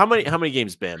actually? How many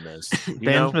games Bam missed? You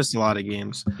Bam's know? missed a lot of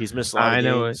games. He's missed a lot of I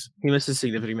know it. games. He missed a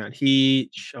significant amount.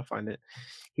 I'll find it.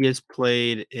 He has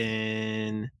played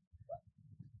in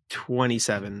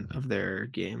 27 of their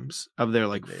games, of their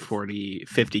like Amazing.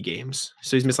 50 games.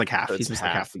 So he's missed like half. So He's it's missed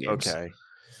like half the games. Okay.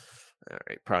 All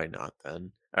right. Probably not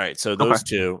then. All right. So those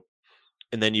two.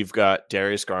 And then you've got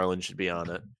Darius Garland should be on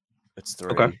it. That's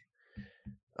 3. Okay.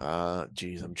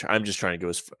 Geez, I'm just trying to go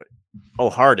as far. Oh,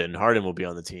 Harden. Harden will be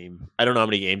on the team. I don't know how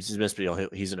many games he's missed,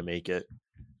 but he's gonna make it.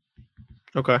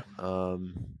 Okay.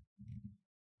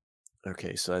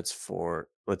 Okay, so that's 4.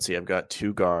 Let's see. I've got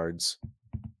 2 guards.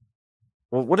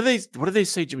 Well, what do they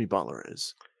say Jimmy Butler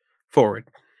is? Forward.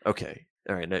 Okay.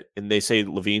 All right. And they say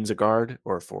Levine's a guard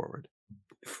or a forward?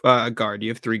 Guard. You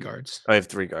have 3 guards. I have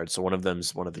 3 guards, so one of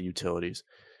them's one of the utilities.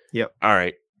 Yep. All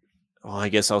right. Well, I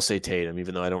guess I'll say Tatum,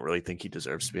 even though I don't really think he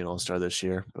deserves to be an All-Star this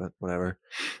year, but whatever.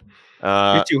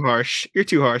 You're too harsh. You're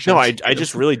too harsh. No, on I Tatum.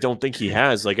 just really don't think he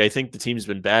has. Like, I think the team's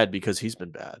been bad because he's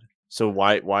been bad. So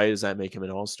why does that make him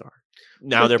an All-Star?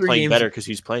 Now they're 3 playing games- better because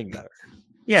he's playing better.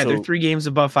 Yeah, they're So- 3 games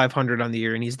above 500 on the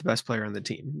year, and he's the best player on the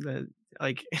team.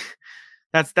 Like,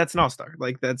 that's an all-star.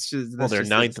 Like, that's just. Well, That's they're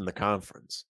just 9th in the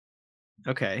conference.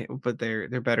 Okay, but they're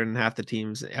better than half the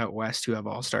teams out west who have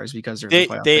all-stars because they're in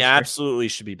the playoff They picture. absolutely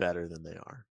should be better than they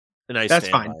are. And That's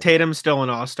stand fine. by it. Tatum's still an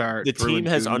all-star. The through team and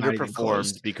has through, not even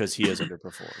close. underperformed because he has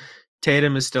underperformed.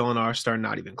 Tatum is still an all-star,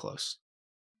 not even close.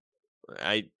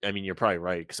 I mean, you're probably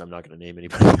right because I'm not going to name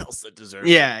anybody else that deserves.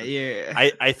 Yeah, it. yeah.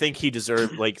 I think he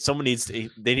deserved. Like, someone needs to.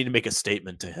 They need to make a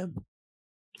statement to him.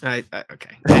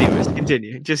 Okay. Anyways,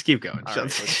 continue. Just keep going. All right,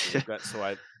 let's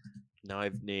see.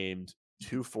 I've named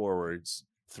 2 forwards,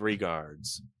 3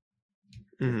 guards.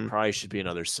 There Mhm. probably should be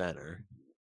another center.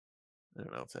 I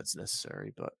don't know if that's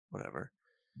necessary, but whatever.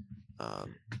 Oh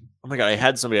my god, I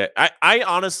had somebody. I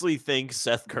honestly think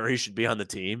Seth Curry should be on the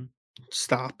team.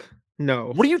 Stop.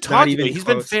 No. What are you not talking even about? He's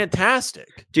been close.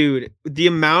 fantastic. Dude, the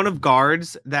amount of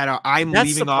guards that I'm That's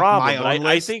leaving the off problem. my but own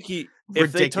I list, think if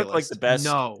they took like ridiculous. the best,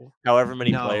 however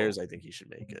many players, I think he should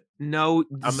make it. No,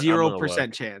 I'm 0% gonna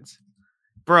look. chance.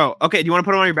 Bro, okay, do you want to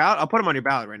put him on your ballot? I'll put him on your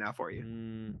ballot right now for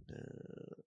you.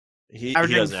 He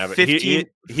Averaging doesn't average. 15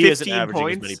 he isn't 15 averaging as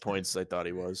points? many points as I thought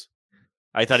he was.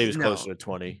 I thought he was No. closer to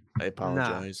 20. I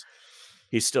apologize.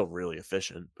 He's still really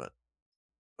efficient, but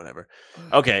whatever.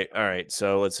 Okay, all right.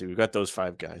 So let's see. We've got those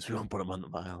 5 guys. We won't put them on the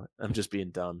ballot. I'm just being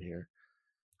dumb here.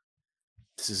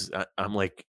 I'm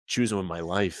like choosing with my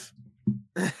life.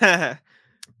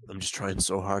 I'm just trying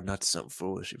so hard not to sound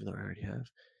foolish, even though I already have.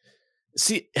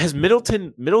 See, has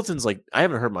Middleton's like I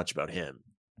haven't heard much about him.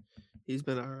 He's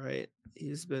been all right.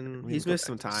 He's me missed go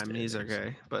some back to the time. He's standings.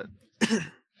 okay, but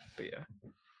yeah.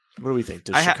 What do we think?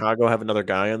 Does I ha- Chicago have another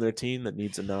guy on their team that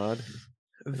needs a nod?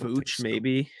 don't think Vooch so.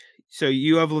 maybe. So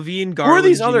you have Levine, Who are Garland,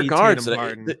 these other Jimmy, guards? Tatum,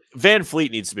 Harden. Van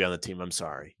Fleet needs to be on the team. I'm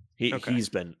sorry. Okay. He's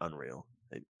been unreal.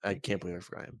 I can't believe I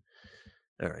forgot him.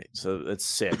 All right, so that's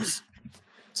 6.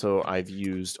 So I've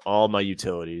used all my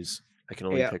utilities. I can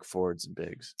only pick forwards and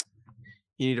bigs.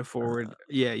 You need a forward.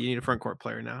 You need a front court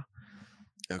player now.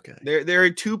 Okay. There are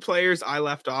 2 players I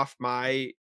left off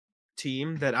my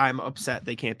team that I'm upset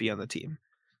they can't be on the team.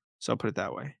 So I'll put it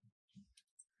that way.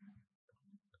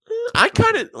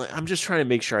 I'm just trying to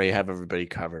make sure I have everybody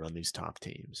covered on these top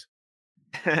teams.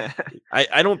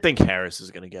 I don't think Harris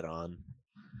is going to get on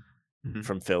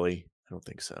from Philly. I don't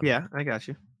think so. Yeah, I got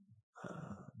you.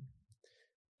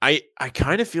 I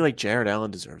kind of feel like Jared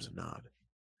Allen deserves a nod.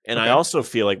 And I Okay. also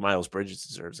feel like Miles Bridges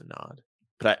deserves a nod.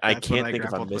 But I That's what can't I think if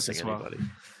I'm grappled with missing as well. anybody.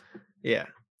 Yeah.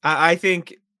 I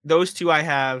think those 2 I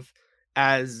have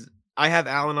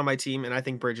Allen on my team, and I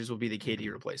think Bridges will be the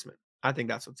KD replacement. I think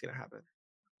that's what's going to happen.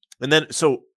 And then,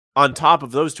 so on top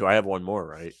of those 2, I have one more,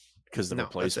 right? Because the No,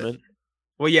 that's it. replacement.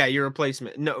 Well, yeah, your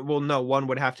replacement. No, one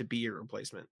would have to be your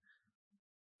replacement.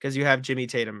 Because you have Jimmy,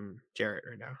 Tatum, Jarrett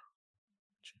right now.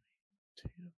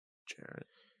 Jarrett.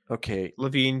 Okay.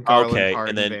 Levine, Garland, Okay, Harden,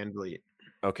 and then Van Vliet.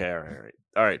 Okay,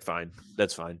 all right, fine.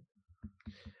 That's fine.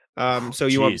 So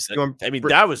you want?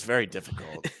 That was very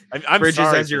difficult. I'm Bridges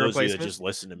sorry as for your those of you that replacement? just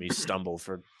listened to me stumble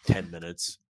for 10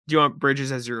 minutes. Do you want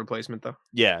Bridges as your replacement though?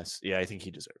 Yes, yeah, I think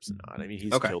he deserves a nod. I mean,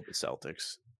 he's Okay. killed the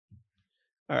Celtics.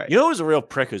 All right. You know who's a real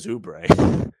prick is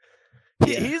Oubre.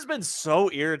 Yeah. He's been so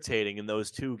irritating in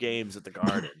those 2 games at the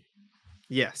Garden.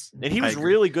 Yes. And he I was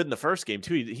agree. really good in the first game,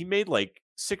 too. He made like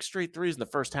 6 straight threes in the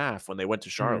first half when they went to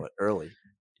Charlotte early.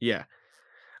 Yeah.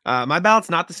 My ballot's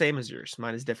not the same as yours.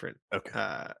 Mine is different.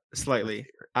 Okay. Slightly.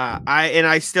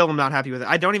 I still am not happy with it.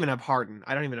 I don't even have Harden.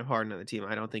 I don't even have Harden on the team.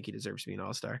 I don't think he deserves to be an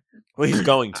all-star. Well, he's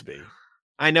going to be.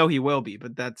 I know he will be,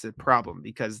 but that's a problem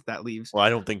because that leaves Well, I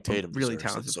don't think Tatum really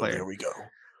deserves talented it, so player. there we go.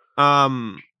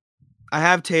 I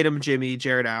have Tatum, Jimmy,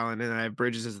 Jared Allen, and I have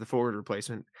Bridges as the forward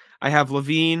replacement. I have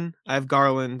Levine, I have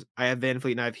Garland, I have Van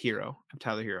Fleet, and I have Hero. I have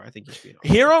Tyler Hero. I think he should be an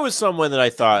all-star. Hero is someone that I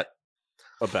thought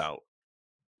about,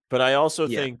 but I also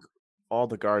think all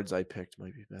the guards I picked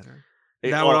might be better.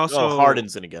 That would also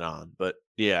Harden's going to get on, but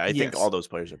yeah, I think Yes. all those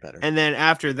players are better. And then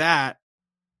after that,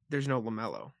 there's no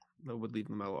LaMelo. That would leave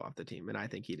LaMelo off the team, and I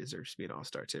think he deserves to be an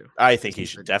all-star too. I think he he's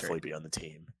should pretty definitely great. be on the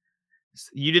team.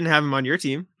 You didn't have him on your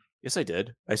team. Yes, I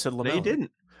did. I said LaMelo. No, you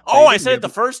didn't. Oh, you I didn't. said it the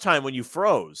first time when you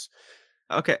froze.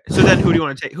 Okay, so then who do you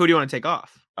want to take? Who do you want to take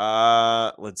off?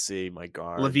 Let's see, my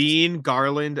guards. Levine,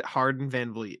 Garland, Harden,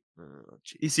 Van Vliet. Oh,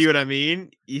 You see what I mean?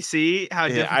 You see how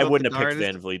yeah, difficult I wouldn't the have picked guard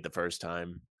is? Van Vliet the first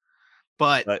time,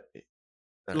 But but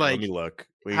let like, me look.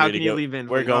 how can you leave Van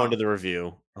We're Vliet going off? to the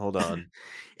review. Hold on.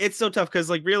 It's so tough because,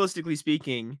 like, realistically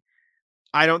speaking,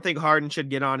 I don't think Harden should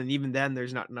get on, and even then,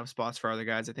 there's not enough spots for other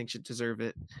guys I think should deserve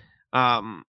it.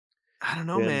 I don't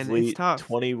know, Van man. Vliet, It's tough.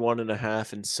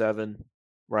 21.5 and 7.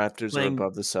 Raptors Playing are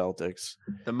above the Celtics.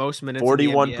 The most minutes.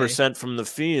 41% from the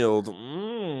field.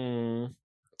 Come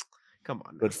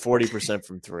on. But 40%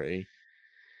 from 3.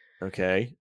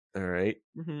 Okay. All right.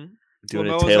 Mm-hmm. Doing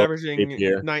a LaMelo's tail averaging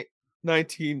here.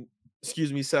 19,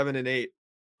 7 and 8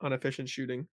 on efficient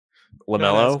shooting.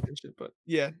 LaMelo? Efficient, but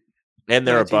yeah. And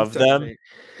they're 19, above 7, them? 8.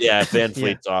 Yeah, if Van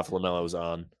Fleet's off, LaMelo's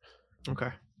on. Okay.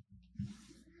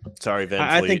 Sorry, Van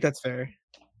Fleet. I think that's fair.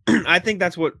 I think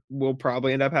that's what will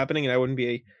probably end up happening, and I wouldn't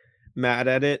be mad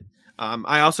at it.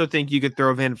 I also think you could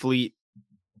throw Van Fleet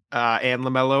and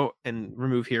LaMelo and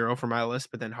remove Hero from my list,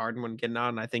 but then Harden wouldn't get on,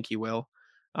 and I think he will,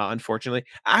 unfortunately.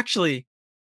 Actually,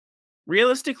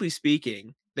 realistically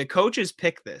speaking, the coaches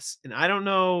pick this, and I don't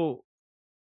know.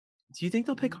 Do you think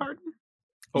they'll pick Harden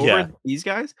over these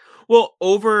guys? Well,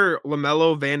 over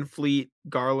LaMelo, Van Fleet,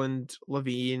 Garland,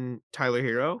 Levine, Tyler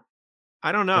Hero?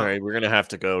 I don't know. All right, we're going to have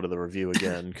to go to the review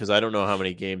again because I don't know how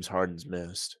many games Harden's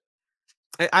missed.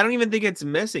 I don't even think it's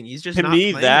missing. He's just to not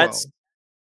me. playing That's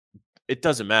well. It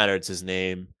doesn't matter. It's his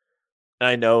name.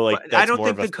 I know, like But that's I don't more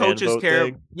think of a the coaches fan vote care.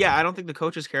 thing. Yeah, I don't think the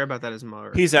coaches care about that as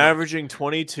much. He's averaging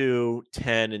 22,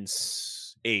 10, and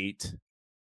 8,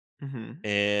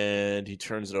 and he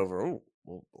turns it over. Oh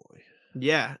boy.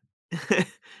 Yeah.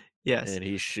 Yes. And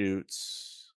he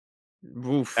shoots.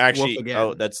 Woof, Actually, woof again.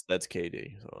 oh, that's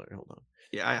KD. So, hold on.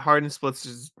 Yeah, Harden splits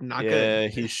is not good. Yeah,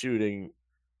 he's shooting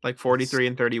like 43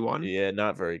 and 31. Yeah,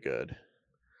 not very good.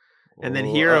 And then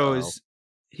Hero's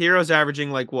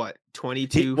averaging like what,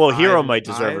 22. Hero might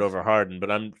deserve it over Harden, but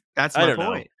that's my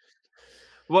point.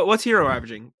 What's Hero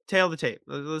averaging? Tail of the tape.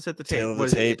 Let's hit the tape. Tail of What the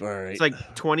is it? tape. All right. It's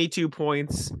like 22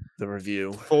 points, The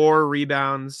review. 4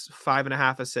 rebounds,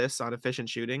 5.5 assists on efficient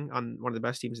shooting on one of the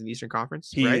best teams in the Eastern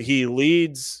Conference. Right? He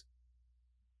leads.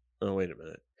 Oh, wait a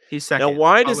minute. He's second. Now,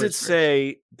 why does Butler's it first.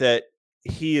 say that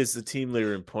he is the team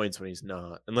leader in points when he's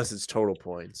not? Unless it's total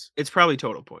points. It's probably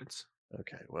total points.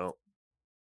 Okay, well,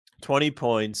 20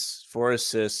 points, 4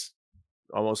 assists,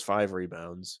 almost 5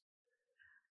 rebounds,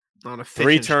 On 3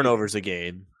 efficient turnovers a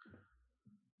game.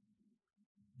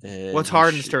 shooting. And What's he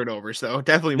Harden's shoot- turnovers though?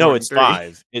 Definitely No, more it's than 3.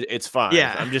 5. It's 5.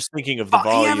 Yeah. I'm just thinking of the He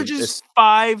volume. averages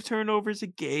 5 turnovers a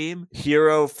game.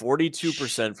 Hero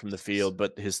 42% from the field,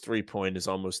 but his 3-point is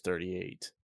almost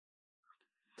 38.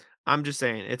 I'm just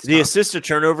saying it's The tough. assist to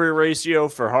turnover ratio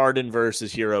for Harden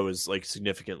versus Hero is like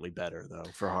significantly better though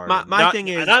for Harden. My thing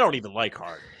is, and I don't even like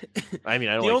Harden. I mean,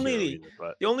 I don't The like only- Hero either,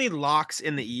 but the only locks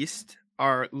in the East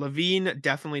are Levine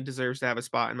definitely deserves to have a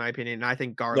spot in my opinion, and I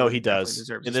think Garland. no, he definitely does.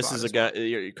 deserves And a this spot is a as guy well.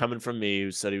 you're coming from me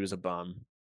who said he was a bum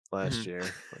last Mhm. year.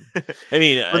 I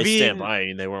mean, I Levine- stand by. I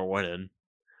mean, they weren't winning.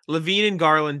 Levine and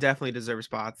Garland definitely deserve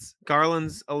spots.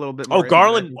 Garland's a little bit more. Oh, in, but I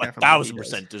Garland think definitely Levine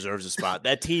 1,000% does. deserves a spot.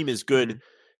 That team is good.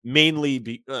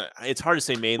 Mainly, it's hard to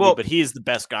say mainly, Well- but he is the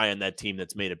best guy on that team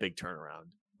that's made a big turnaround.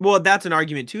 Well, that's an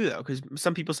argument too, though, because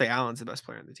some people say Allen's the best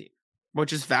player on the team,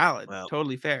 which is valid, Well,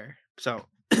 totally fair. So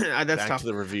that's Back tough. to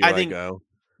the review. I I think go.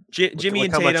 Jimmy Look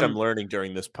and how much I'm Tatum. learning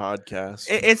during this podcast.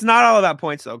 It's not all about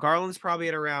points though. Garland's probably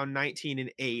at around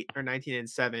 19-8 or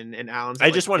 19-7, and Allen's. I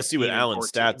at just like want to see what 15 and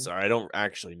Allen's 14. stats are. I don't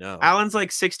actually know. Allen's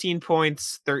like 16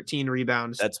 points, 13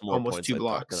 rebounds. That's more almost points 2 than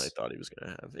blocks. I thought he was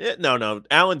going to have. No.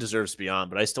 Allen deserves to be on,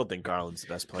 but I still think Garland's the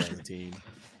best player on the team.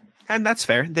 And that's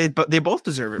fair. They both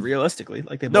deserve it realistically.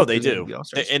 Like they No, both they deserve do. to be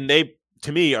All-Stars. And they,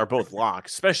 to me, are both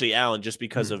locks, especially Allen, just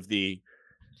because Mm-hmm. of the,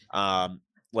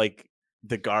 like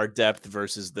the guard depth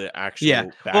versus the actual Yeah.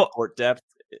 Well, backcourt depth.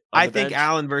 I think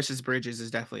Allen versus Bridges is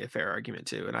definitely a fair argument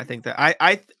too, and I think that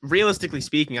I realistically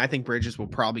speaking, I think Bridges will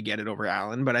probably get it over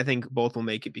Allen, but I think both will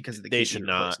make it because of the They KD should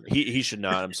not. replacement. He should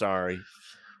not. I'm sorry.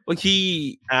 Like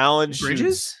Allen Bridges?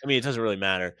 shoots. I mean, it doesn't really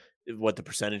matter what the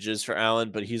percentage is for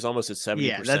Allen, but he's almost at 70%.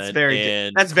 yeah, that's very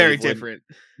and that's very Cleveland- different.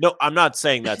 No, I'm not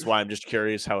saying that's why. I'm just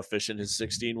curious how efficient his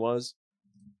 16 was.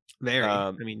 Very.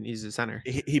 Um, I mean, he's a center.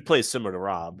 He plays similar to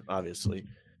Rob, obviously,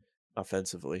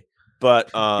 offensively.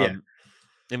 But I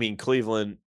mean,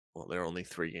 Cleveland. Well, they're only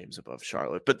 3 games above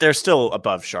Charlotte, but they're still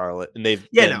above Charlotte, and they've.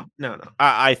 Yeah, been- no.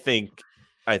 I think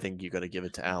you got to give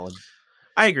it to Allen.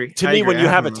 I agree. To I me, agree. when I you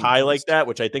have a him on the tie like list. that,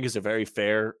 which I think is a very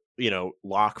fair,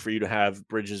 lock for you to have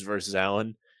Bridges versus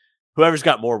Allen, whoever's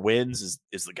got more wins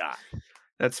is the guy.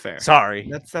 That's fair. Sorry,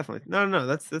 That's definitely no.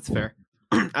 That's fair.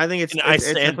 I think it's. and I it's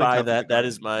stand definitely by tough to that. pick That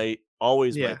one. is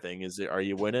always my Yeah. thing. Is are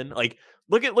you winning? Like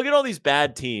look at all these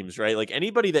bad teams, right? Like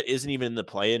anybody that isn't even in the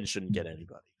play-in shouldn't get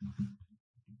anybody.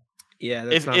 Yeah,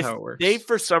 that's not if how it works. they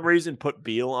for some reason put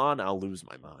Beal on, I'll lose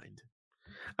my mind.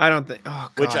 I don't think. Oh,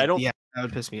 God, Which I don't- Yeah, that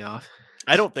would piss me off.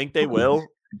 I don't think they will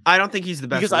I don't think he's the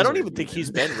best because I don't Wizard even think he's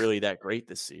either. been really that great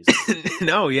this season.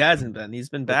 No, he hasn't been. He's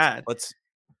been bad. Let's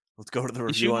go to the He's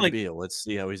review shooting on like Beal. Let's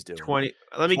see how he's doing. 20.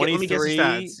 Let me guess his 23.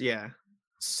 stats. Yeah,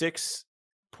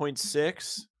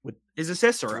 6.6 with his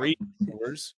assists are 3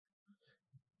 scores.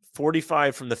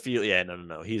 45 from the field. Yeah,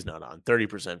 no. He's not on.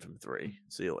 30% from 3.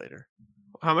 See you later.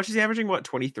 How much is he averaging? What,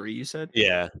 23? You said?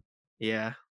 Yeah.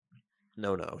 Yeah.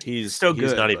 No. He's Still he's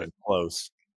good, not but- even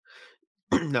close.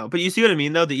 No, but you see what I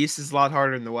mean, though. The East is a lot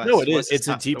harder than the West. No, it The is. West It's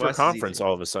a tough. The deeper West is conference easy.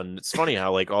 all of a sudden. It's funny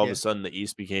how all of Yeah. a sudden the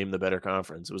East became the better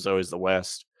conference. It was always the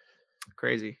West.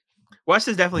 Crazy. West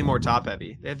is definitely more top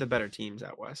heavy. They have the better teams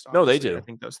out West. No, they obviously. do. I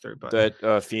think those three. But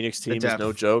That Phoenix the team is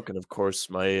no depth. joke, and of course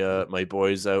my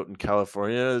boys out in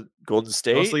California, Golden don't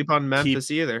State, sleep on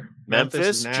Memphis either.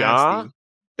 Memphis, is Ja. nasty.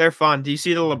 They're fun. Do you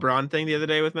see the LeBron thing the other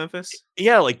day with Memphis?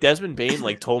 Yeah, like Desmond Bain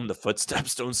told him the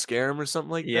footsteps don't scare him or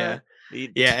something like Yeah. that.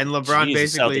 Yeah, and LeBron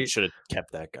Jesus, basically Celtics should have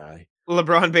kept that guy.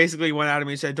 LeBron basically went at him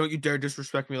and said, "Don't you dare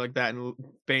disrespect me like that." And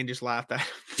Bane just laughed at him.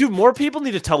 Dude, more people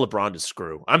need to tell LeBron to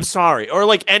screw. I'm sorry. Or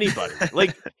anybody.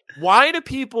 Why do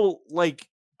people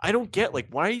I don't get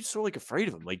why are you so afraid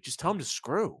of him? Just tell him to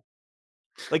screw.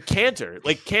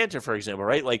 Cantor, for example,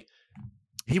 right?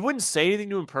 He wouldn't say anything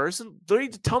to him in person. Don't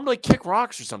need to tell him to kick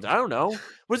rocks or something. I don't know.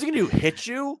 What is he gonna do? Hit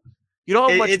you? You know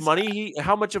how much money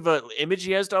how much of an image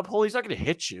he has to uphold? He's not gonna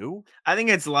hit you. I think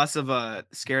it's less of a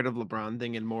scared of LeBron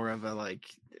thing and more of a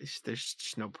there's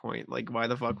just no point. Why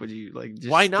the fuck would you just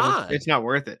Why don't- not? It's not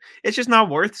worth it. It's just not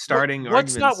worth starting.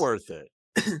 What's not arguments. worth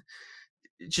it?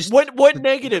 Just What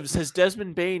negatives has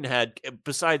Desmond Bain had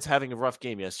besides having a rough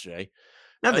game yesterday?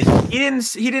 Nothing. He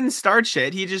didn't start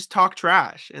shit. He just talked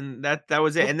trash, and that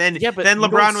was it. Well, And then yeah, but then you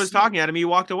don't LeBron was see- talking at him. He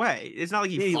walked away. It's not like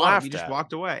he Yeah, he fought him. He laughed just at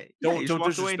walked him. away. Yeah, he Don't just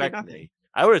walked away and did disrespect nothing. me.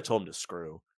 I would have told him to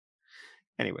screw.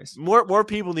 Anyways, More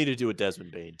people need to do what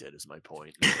Desmond Bain did. Is my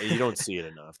point. And you don't see it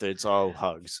enough. It's all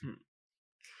hugs.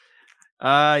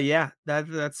 yeah,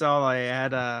 that's all I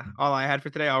had. All I had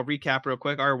for today. I'll recap real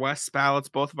quick. Our West ballots,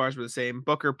 both of ours were the same: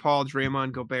 Booker, Paul,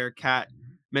 Draymond, Gobert, Cat,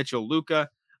 Mitchell, Luca.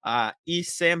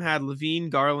 East, Sam had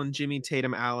Levine, Garland, Jimmy,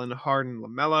 Tatum, Allen, Harden,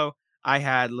 LaMelo. I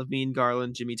had Levine,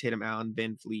 Garland, Jimmy, Tatum, Allen,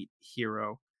 Van Fleet,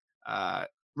 Hero.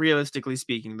 Realistically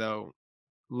speaking, though,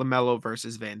 LaMelo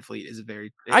versus Van Fleet is a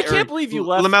very. I can't believe you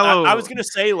left. LaMelo. I was gonna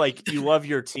say like you love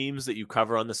your teams that you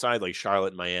cover on the side, like Charlotte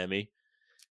and Miami.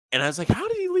 And I was like, how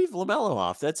did he leave LaMelo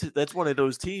off? That's one of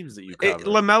those teams that you cover.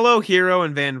 LaMelo, Hero,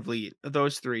 and Van Vliet.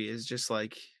 Those three is just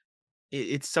like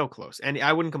it's so close. And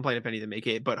I wouldn't complain if any of them make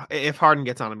it. But if Harden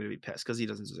gets on, I'm gonna be pissed because he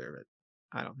doesn't deserve it.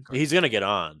 I don't think he's gonna get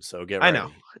on. So get ready. I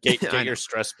know. Get I your know.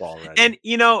 stress ball ready. And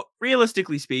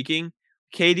realistically speaking,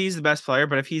 KD's the best player.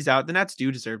 But if he's out, the Nets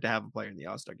do deserve to have a player in the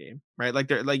All-Star game, right? Like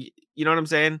they're like, you know what I'm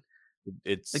saying?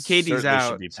 It's like KD's certainly out.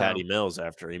 Should be Patty Mills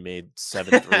after he made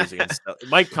 7 threes against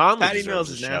Mike Conley. Patty Mills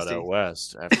is shout nasty. out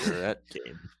West after that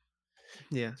game.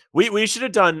 Yeah, we should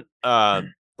have done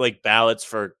like ballots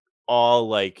for all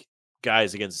like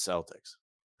guys against the Celtics.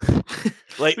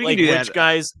 like which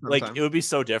guys sometime. Like it would be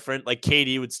so different. Like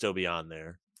KD would still be on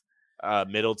there.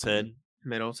 Middleton,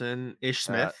 Ish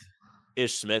Smith,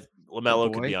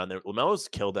 LaMelo could be on there. LaMelo's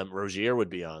killed them. Rozier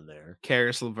would be on there.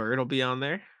 Karis LeVert will be on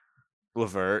there.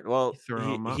 LeVert, well,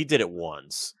 he did it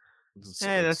once. So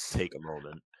hey, let's take a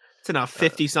moment. It's enough.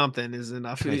 50 something is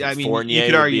enough. I mean, Fournier you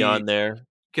could argue be on there.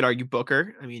 You could argue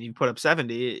Booker. I mean, you put up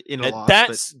 70 in a loss.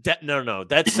 That's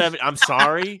 7. I'm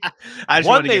sorry.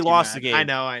 One, they lost the game. I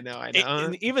know.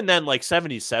 And even then, like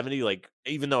 70, like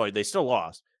even though they still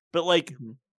lost, but like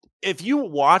if you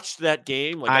watched that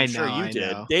game, like I'm sure you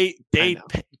did, the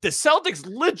Celtics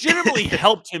legitimately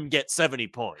helped him get 70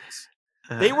 points.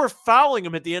 They were fouling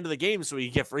him at the end of the game so he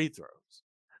could get free throws.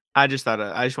 I just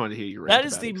wanted to hear you. That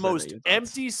is the most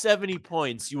empty 70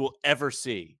 points you will ever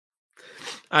see.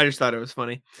 I just thought it was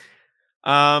funny.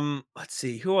 Let's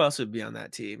see who else would be on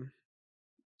that team.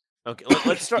 Okay,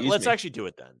 let's start. Let's actually do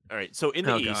it then. All right. So in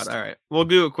the East, all right, we'll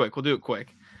do it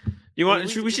quick. You want?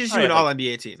 We should just do an All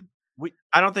NBA team.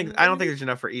 I don't think there's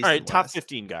enough for East. All right, top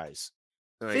 15 guys.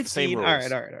 All right, 15. Same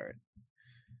rules. All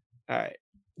right.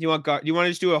 You want to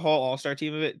just do a whole All-Star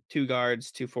team of it? 2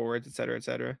 guards, 2 forwards, et cetera, et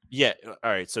cetera. Yeah.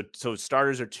 All right. So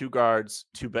starters are 2 guards,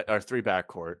 3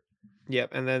 backcourt.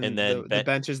 Yep, and then the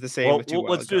bench is the same. With 2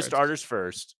 let's do starters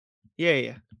first.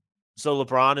 Yeah. So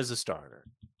LeBron is a starter.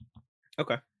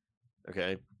 Okay.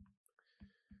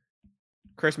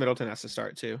 Chris Middleton has to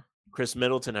start too. Chris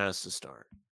Middleton has to start.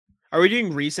 Are we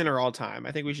doing recent or all time?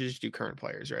 I think we should just do current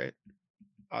players, right?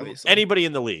 Obviously, anybody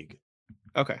in the league.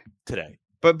 Okay. Today.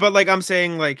 But like I'm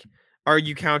saying, like, are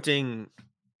you counting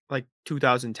like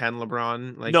 2010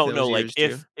 LeBron? Like no, like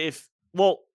if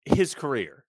his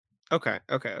career. Okay.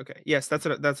 Yes, that's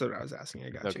what I was asking. I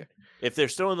got you. If they're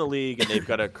still in the league and they've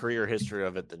got a career history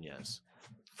of it, then yes.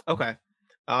 Okay.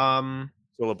 So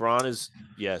LeBron is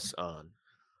on.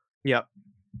 Yep.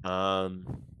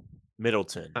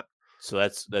 Middleton. So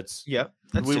that's yep.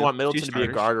 We want Middleton to be a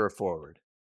guard or a forward.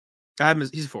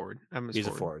 He's a forward. He's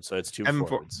a forward, so it's 2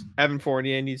 forwards. Evan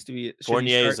Fournier needs to be.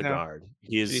 Fournier is a guard.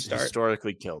 He has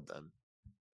historically killed them.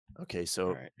 Okay,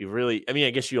 so you really, I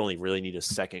guess you only really need a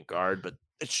second guard, but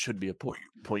it should be a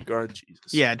point guard.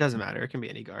 Jesus. Yeah, it doesn't matter. It can be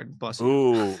any guard. Bless you.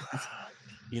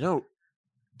 Ooh,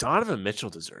 Donovan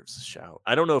Mitchell deserves a shout.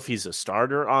 I don't know if he's a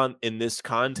starter in this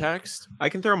context. I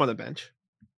can throw him on the bench.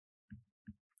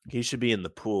 He should be in the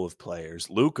pool of players.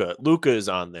 Luca is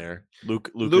on there.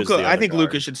 Luca. I think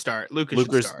Luca should start.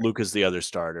 Luca's the other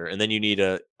starter, and then you need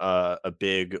a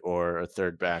big or a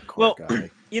third backcourt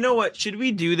guy. You know what? Should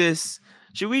we do this?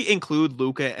 Should we include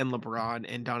Luca and LeBron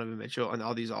and Donovan Mitchell and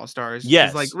all these all stars?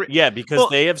 Yes, because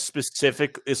they have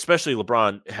specific, especially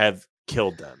LeBron, have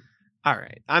killed them. All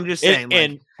right, I'm just saying,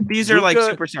 and these are like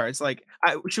superstars. Like,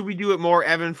 should we do it more?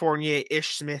 Evan Fournier,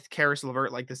 Ish Smith, Karis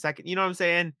LeVert, like the second. You know what I'm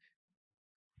saying?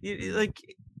 Like,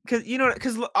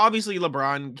 because obviously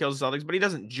LeBron kills the Celtics, but he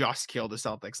doesn't just kill the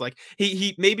Celtics. Like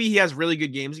he maybe he has really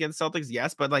good games against Celtics,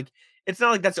 yes, but like it's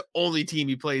not like that's the only team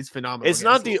he plays phenomenal. It's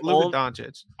not the only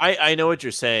Doncic. I know what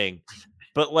you're saying,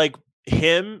 but like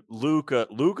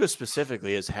Luca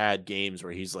specifically has had games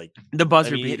where he's like the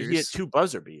buzzer beaters. He had 2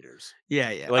 buzzer beaters.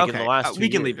 Yeah. Like in the last 2 we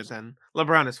can years. leave it then.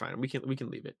 LeBron is fine. We can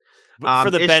leave it. But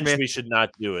for the bench, we should not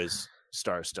do is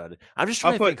star-studded. I'm just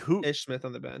trying to think who Ish Smith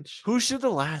on the bench. Who should the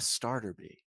last starter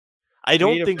be? I We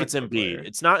don't need a think front it's court Embiid. player.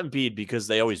 It's not Embiid because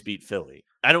they always beat Philly.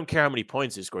 I don't care how many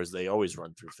points he scores; they always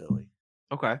run through Philly.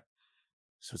 Okay.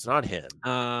 So it's not him.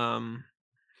 I'm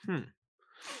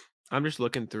just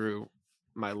looking through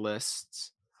my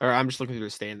lists, or I'm just looking through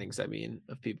the standings. I mean,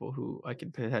 of people who I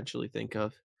could potentially think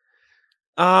of.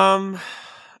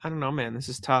 I don't know, man. This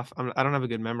is tough. I don't have a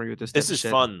good memory with this type This of is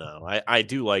shit. fun though. I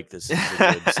do like this. This is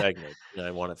a good segment, and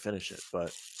I want to finish it.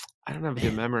 But I don't have a good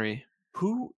Man. memory.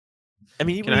 who? I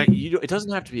mean, Can I- it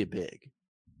doesn't have to be a big,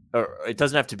 or it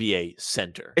doesn't have to be a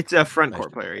center. It's a front I court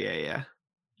should player. say. Yeah.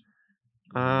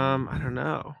 I don't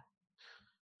know.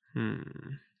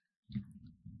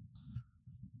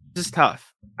 This is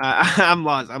tough. I'm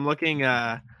lost. I'm looking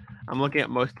at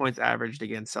most points averaged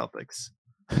against Celtics.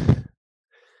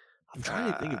 I'm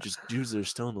trying to think of just dudes that are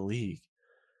still in the league.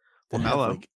 that have, LaMelo,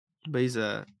 like, but he's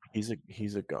a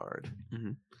he's a guard,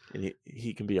 Mhm. and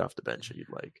he can be off the bench if you'd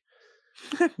like.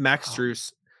 Max Oh.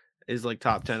 Strus is like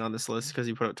top 10 on this list because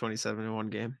he put up 27 in one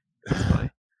game. That's funny.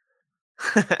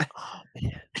 Oh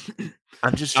man,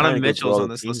 I'm just trying Donovan to go through Mitchell's all on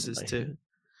the this teams list in is my too. head.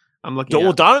 I'm looking. Well,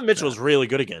 at Donovan Mitchell's really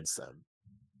good against them.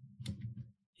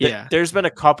 yeah. There's been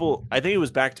a couple. I think it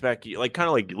was back to back, like kind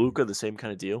of like Luka, the same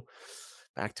kind of deal.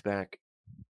 Back to back.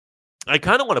 I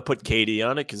kind of want to put KD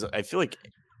on it because I feel like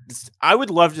I would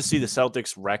love to see the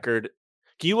Celtics record.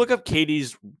 Can you look up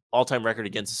KD's all-time record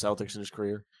against the Celtics in his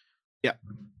career?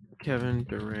 Kevin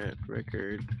Durant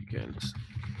record against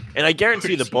And I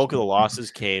guarantee the bulk of the losses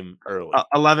came early.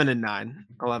 11-9.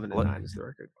 11-9 is the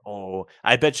record. Oh,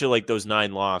 I bet you like those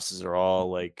 9 losses are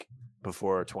all like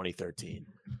before 2013.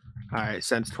 All right,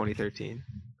 since 2013.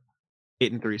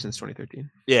 8-3 since 2013.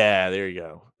 Yeah, there you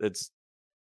go. It's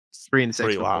 3-6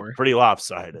 pretty before. pretty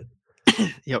lopsided.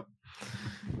 Yep.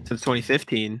 Since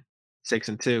 2015,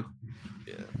 6-2.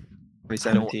 Yeah.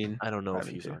 2017. I don't know if 5-2.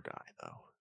 he's our guy though.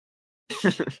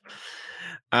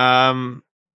 I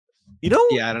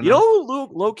don't know who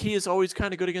low key is always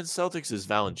kind of good against Celtics is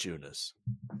Valanciunas.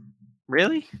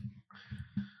 Really?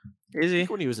 Is I he? think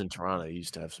when he was in Toronto, he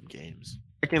used to have some games.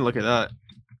 I can look at that.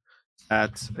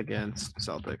 Stats against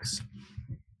Celtics.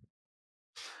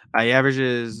 He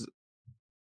averages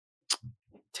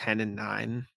 10-9.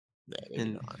 Yeah, maybe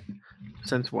And not.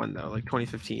 since when though? Like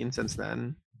 2015. Since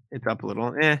then, it's up a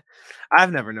little.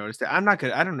 I've never noticed it. I'm not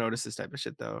good. I don't notice this type of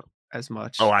shit though as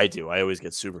much. Oh, I do. I always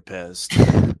get super pissed.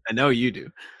 I know you do.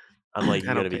 I'm like, I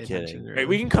you don't gotta be pay kidding. attention, Hey, really.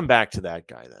 we can come back to that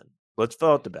guy then. Let's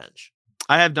fill out the bench.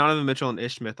 I have Donovan Mitchell and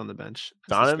Ish Smith on the bench. as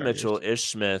the Donovan starters. Mitchell, Ish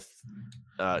Smith,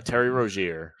 Terry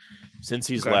Rozier. Since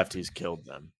he's Okay. left, he's killed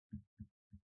them.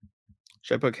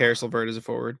 Should I put Karis LeVert as a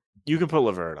forward? You can put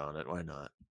LeVert on it. Why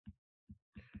not?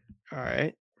 All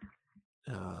right.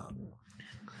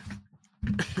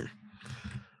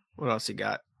 What else you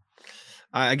got?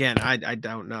 Again, I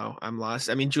don't know. I'm lost.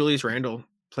 I mean, Julius Randle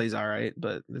plays all right,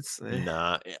 but it's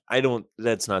Nah, I don't.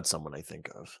 That's not someone I think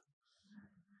of.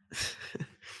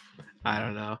 I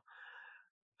don't know.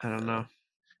 I don't know.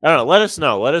 Let us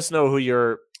know. Let us know who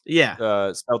your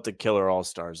Yeah, Celtic killer all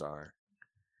stars are.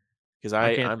 Because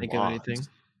I can't I'm think lost. of anything.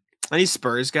 Any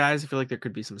Spurs guys? I feel like there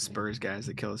could be some Spurs guys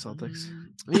that kill the Celtics.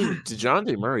 I mean,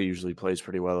 DeJounte Murray usually plays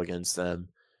pretty well against them.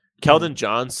 Mm-hmm. Keldon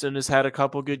Johnson has had a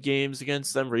couple good games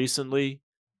against them recently.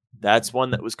 That's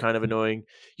one that was kind of annoying.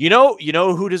 You know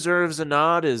who deserves a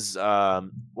nod is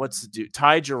what's the dude?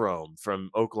 Ty Jerome from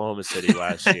Oklahoma City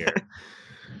last year.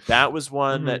 That was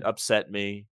one that upset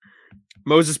me.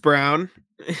 Moses Brown.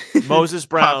 Moses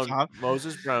Brown. Top.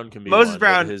 Moses Brown can be Moses one, but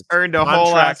Brown his earned a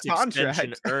whole ass extension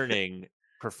contract. earning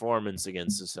performance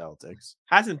against the Celtics.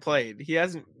 Hasn't played. He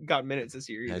hasn't got minutes this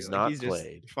year. Has either. not he's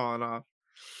played. Just fallen off.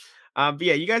 But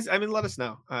yeah, you guys. I mean, let us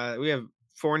know. We have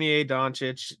Fournier,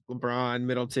 Doncic, LeBron,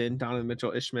 Middleton, Donovan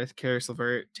Mitchell, Ish Smith, Karis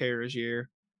LeVert, Terry Rozier,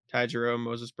 Ty Jerome,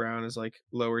 Moses Brown is like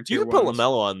lower tier. You can put ones.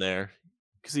 LaMelo on there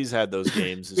because he's had those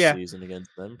games this Yeah. season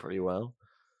against them pretty well.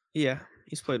 Yeah,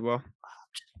 he's played well.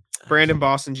 Brandon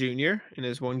Boston Jr. in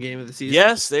his one game of the season.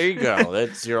 Yes, there you go.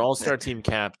 That's your all-star team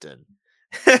captain.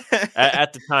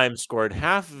 At the time, scored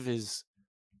half of his.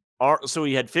 So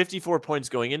he had 54 points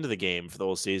going into the game for the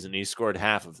whole season. He scored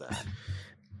half of that.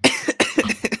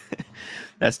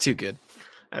 That's too good.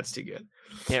 That's too good.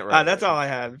 Can't write. That's all I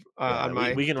have on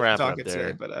my. We can wrap it up docket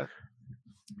there. today, but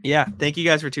yeah, thank you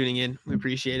guys for tuning in. We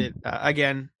appreciate it.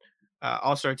 Again,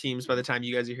 all-star teams by the time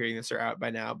you guys are hearing this are out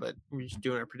by now, but we're just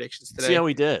doing our predictions today. See how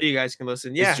we did. So you guys can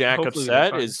listen. Yeah, Is Jack hopefully we have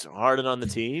upset? fun. Is Harden on the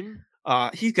team?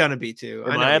 He's gonna be too.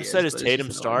 Am know I he upset? Is but it's Tatum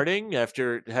just annoying. starting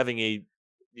after having a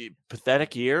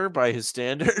pathetic year by his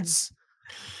standards?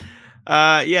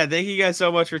 Yeah, thank you guys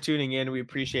so much for tuning in. We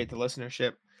appreciate the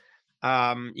listenership.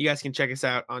 You guys can check us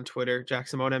out on Twitter, Jack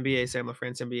Simone NBA, Sam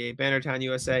LaFrance NBA, Bannertown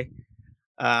USA.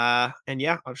 And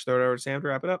yeah, I'll just throw it over to Sam to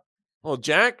wrap it up. Well,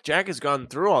 Jack has gone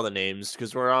through all the names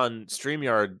because we're on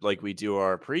StreamYard like we do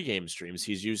our pregame streams.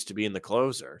 He's used to being the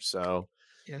closer. So,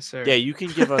 Yes, sir. yeah, you can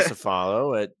give us a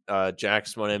follow at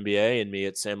Jack's1NBA and me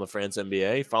at Sam LaFrance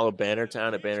NBA. Follow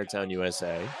Bannertown at Bannertown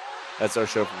USA. That's our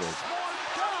show for Thursday.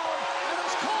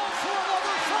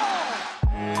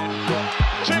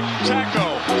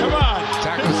 Taco, come on.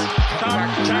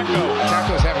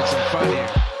 Taco's having some fun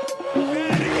here.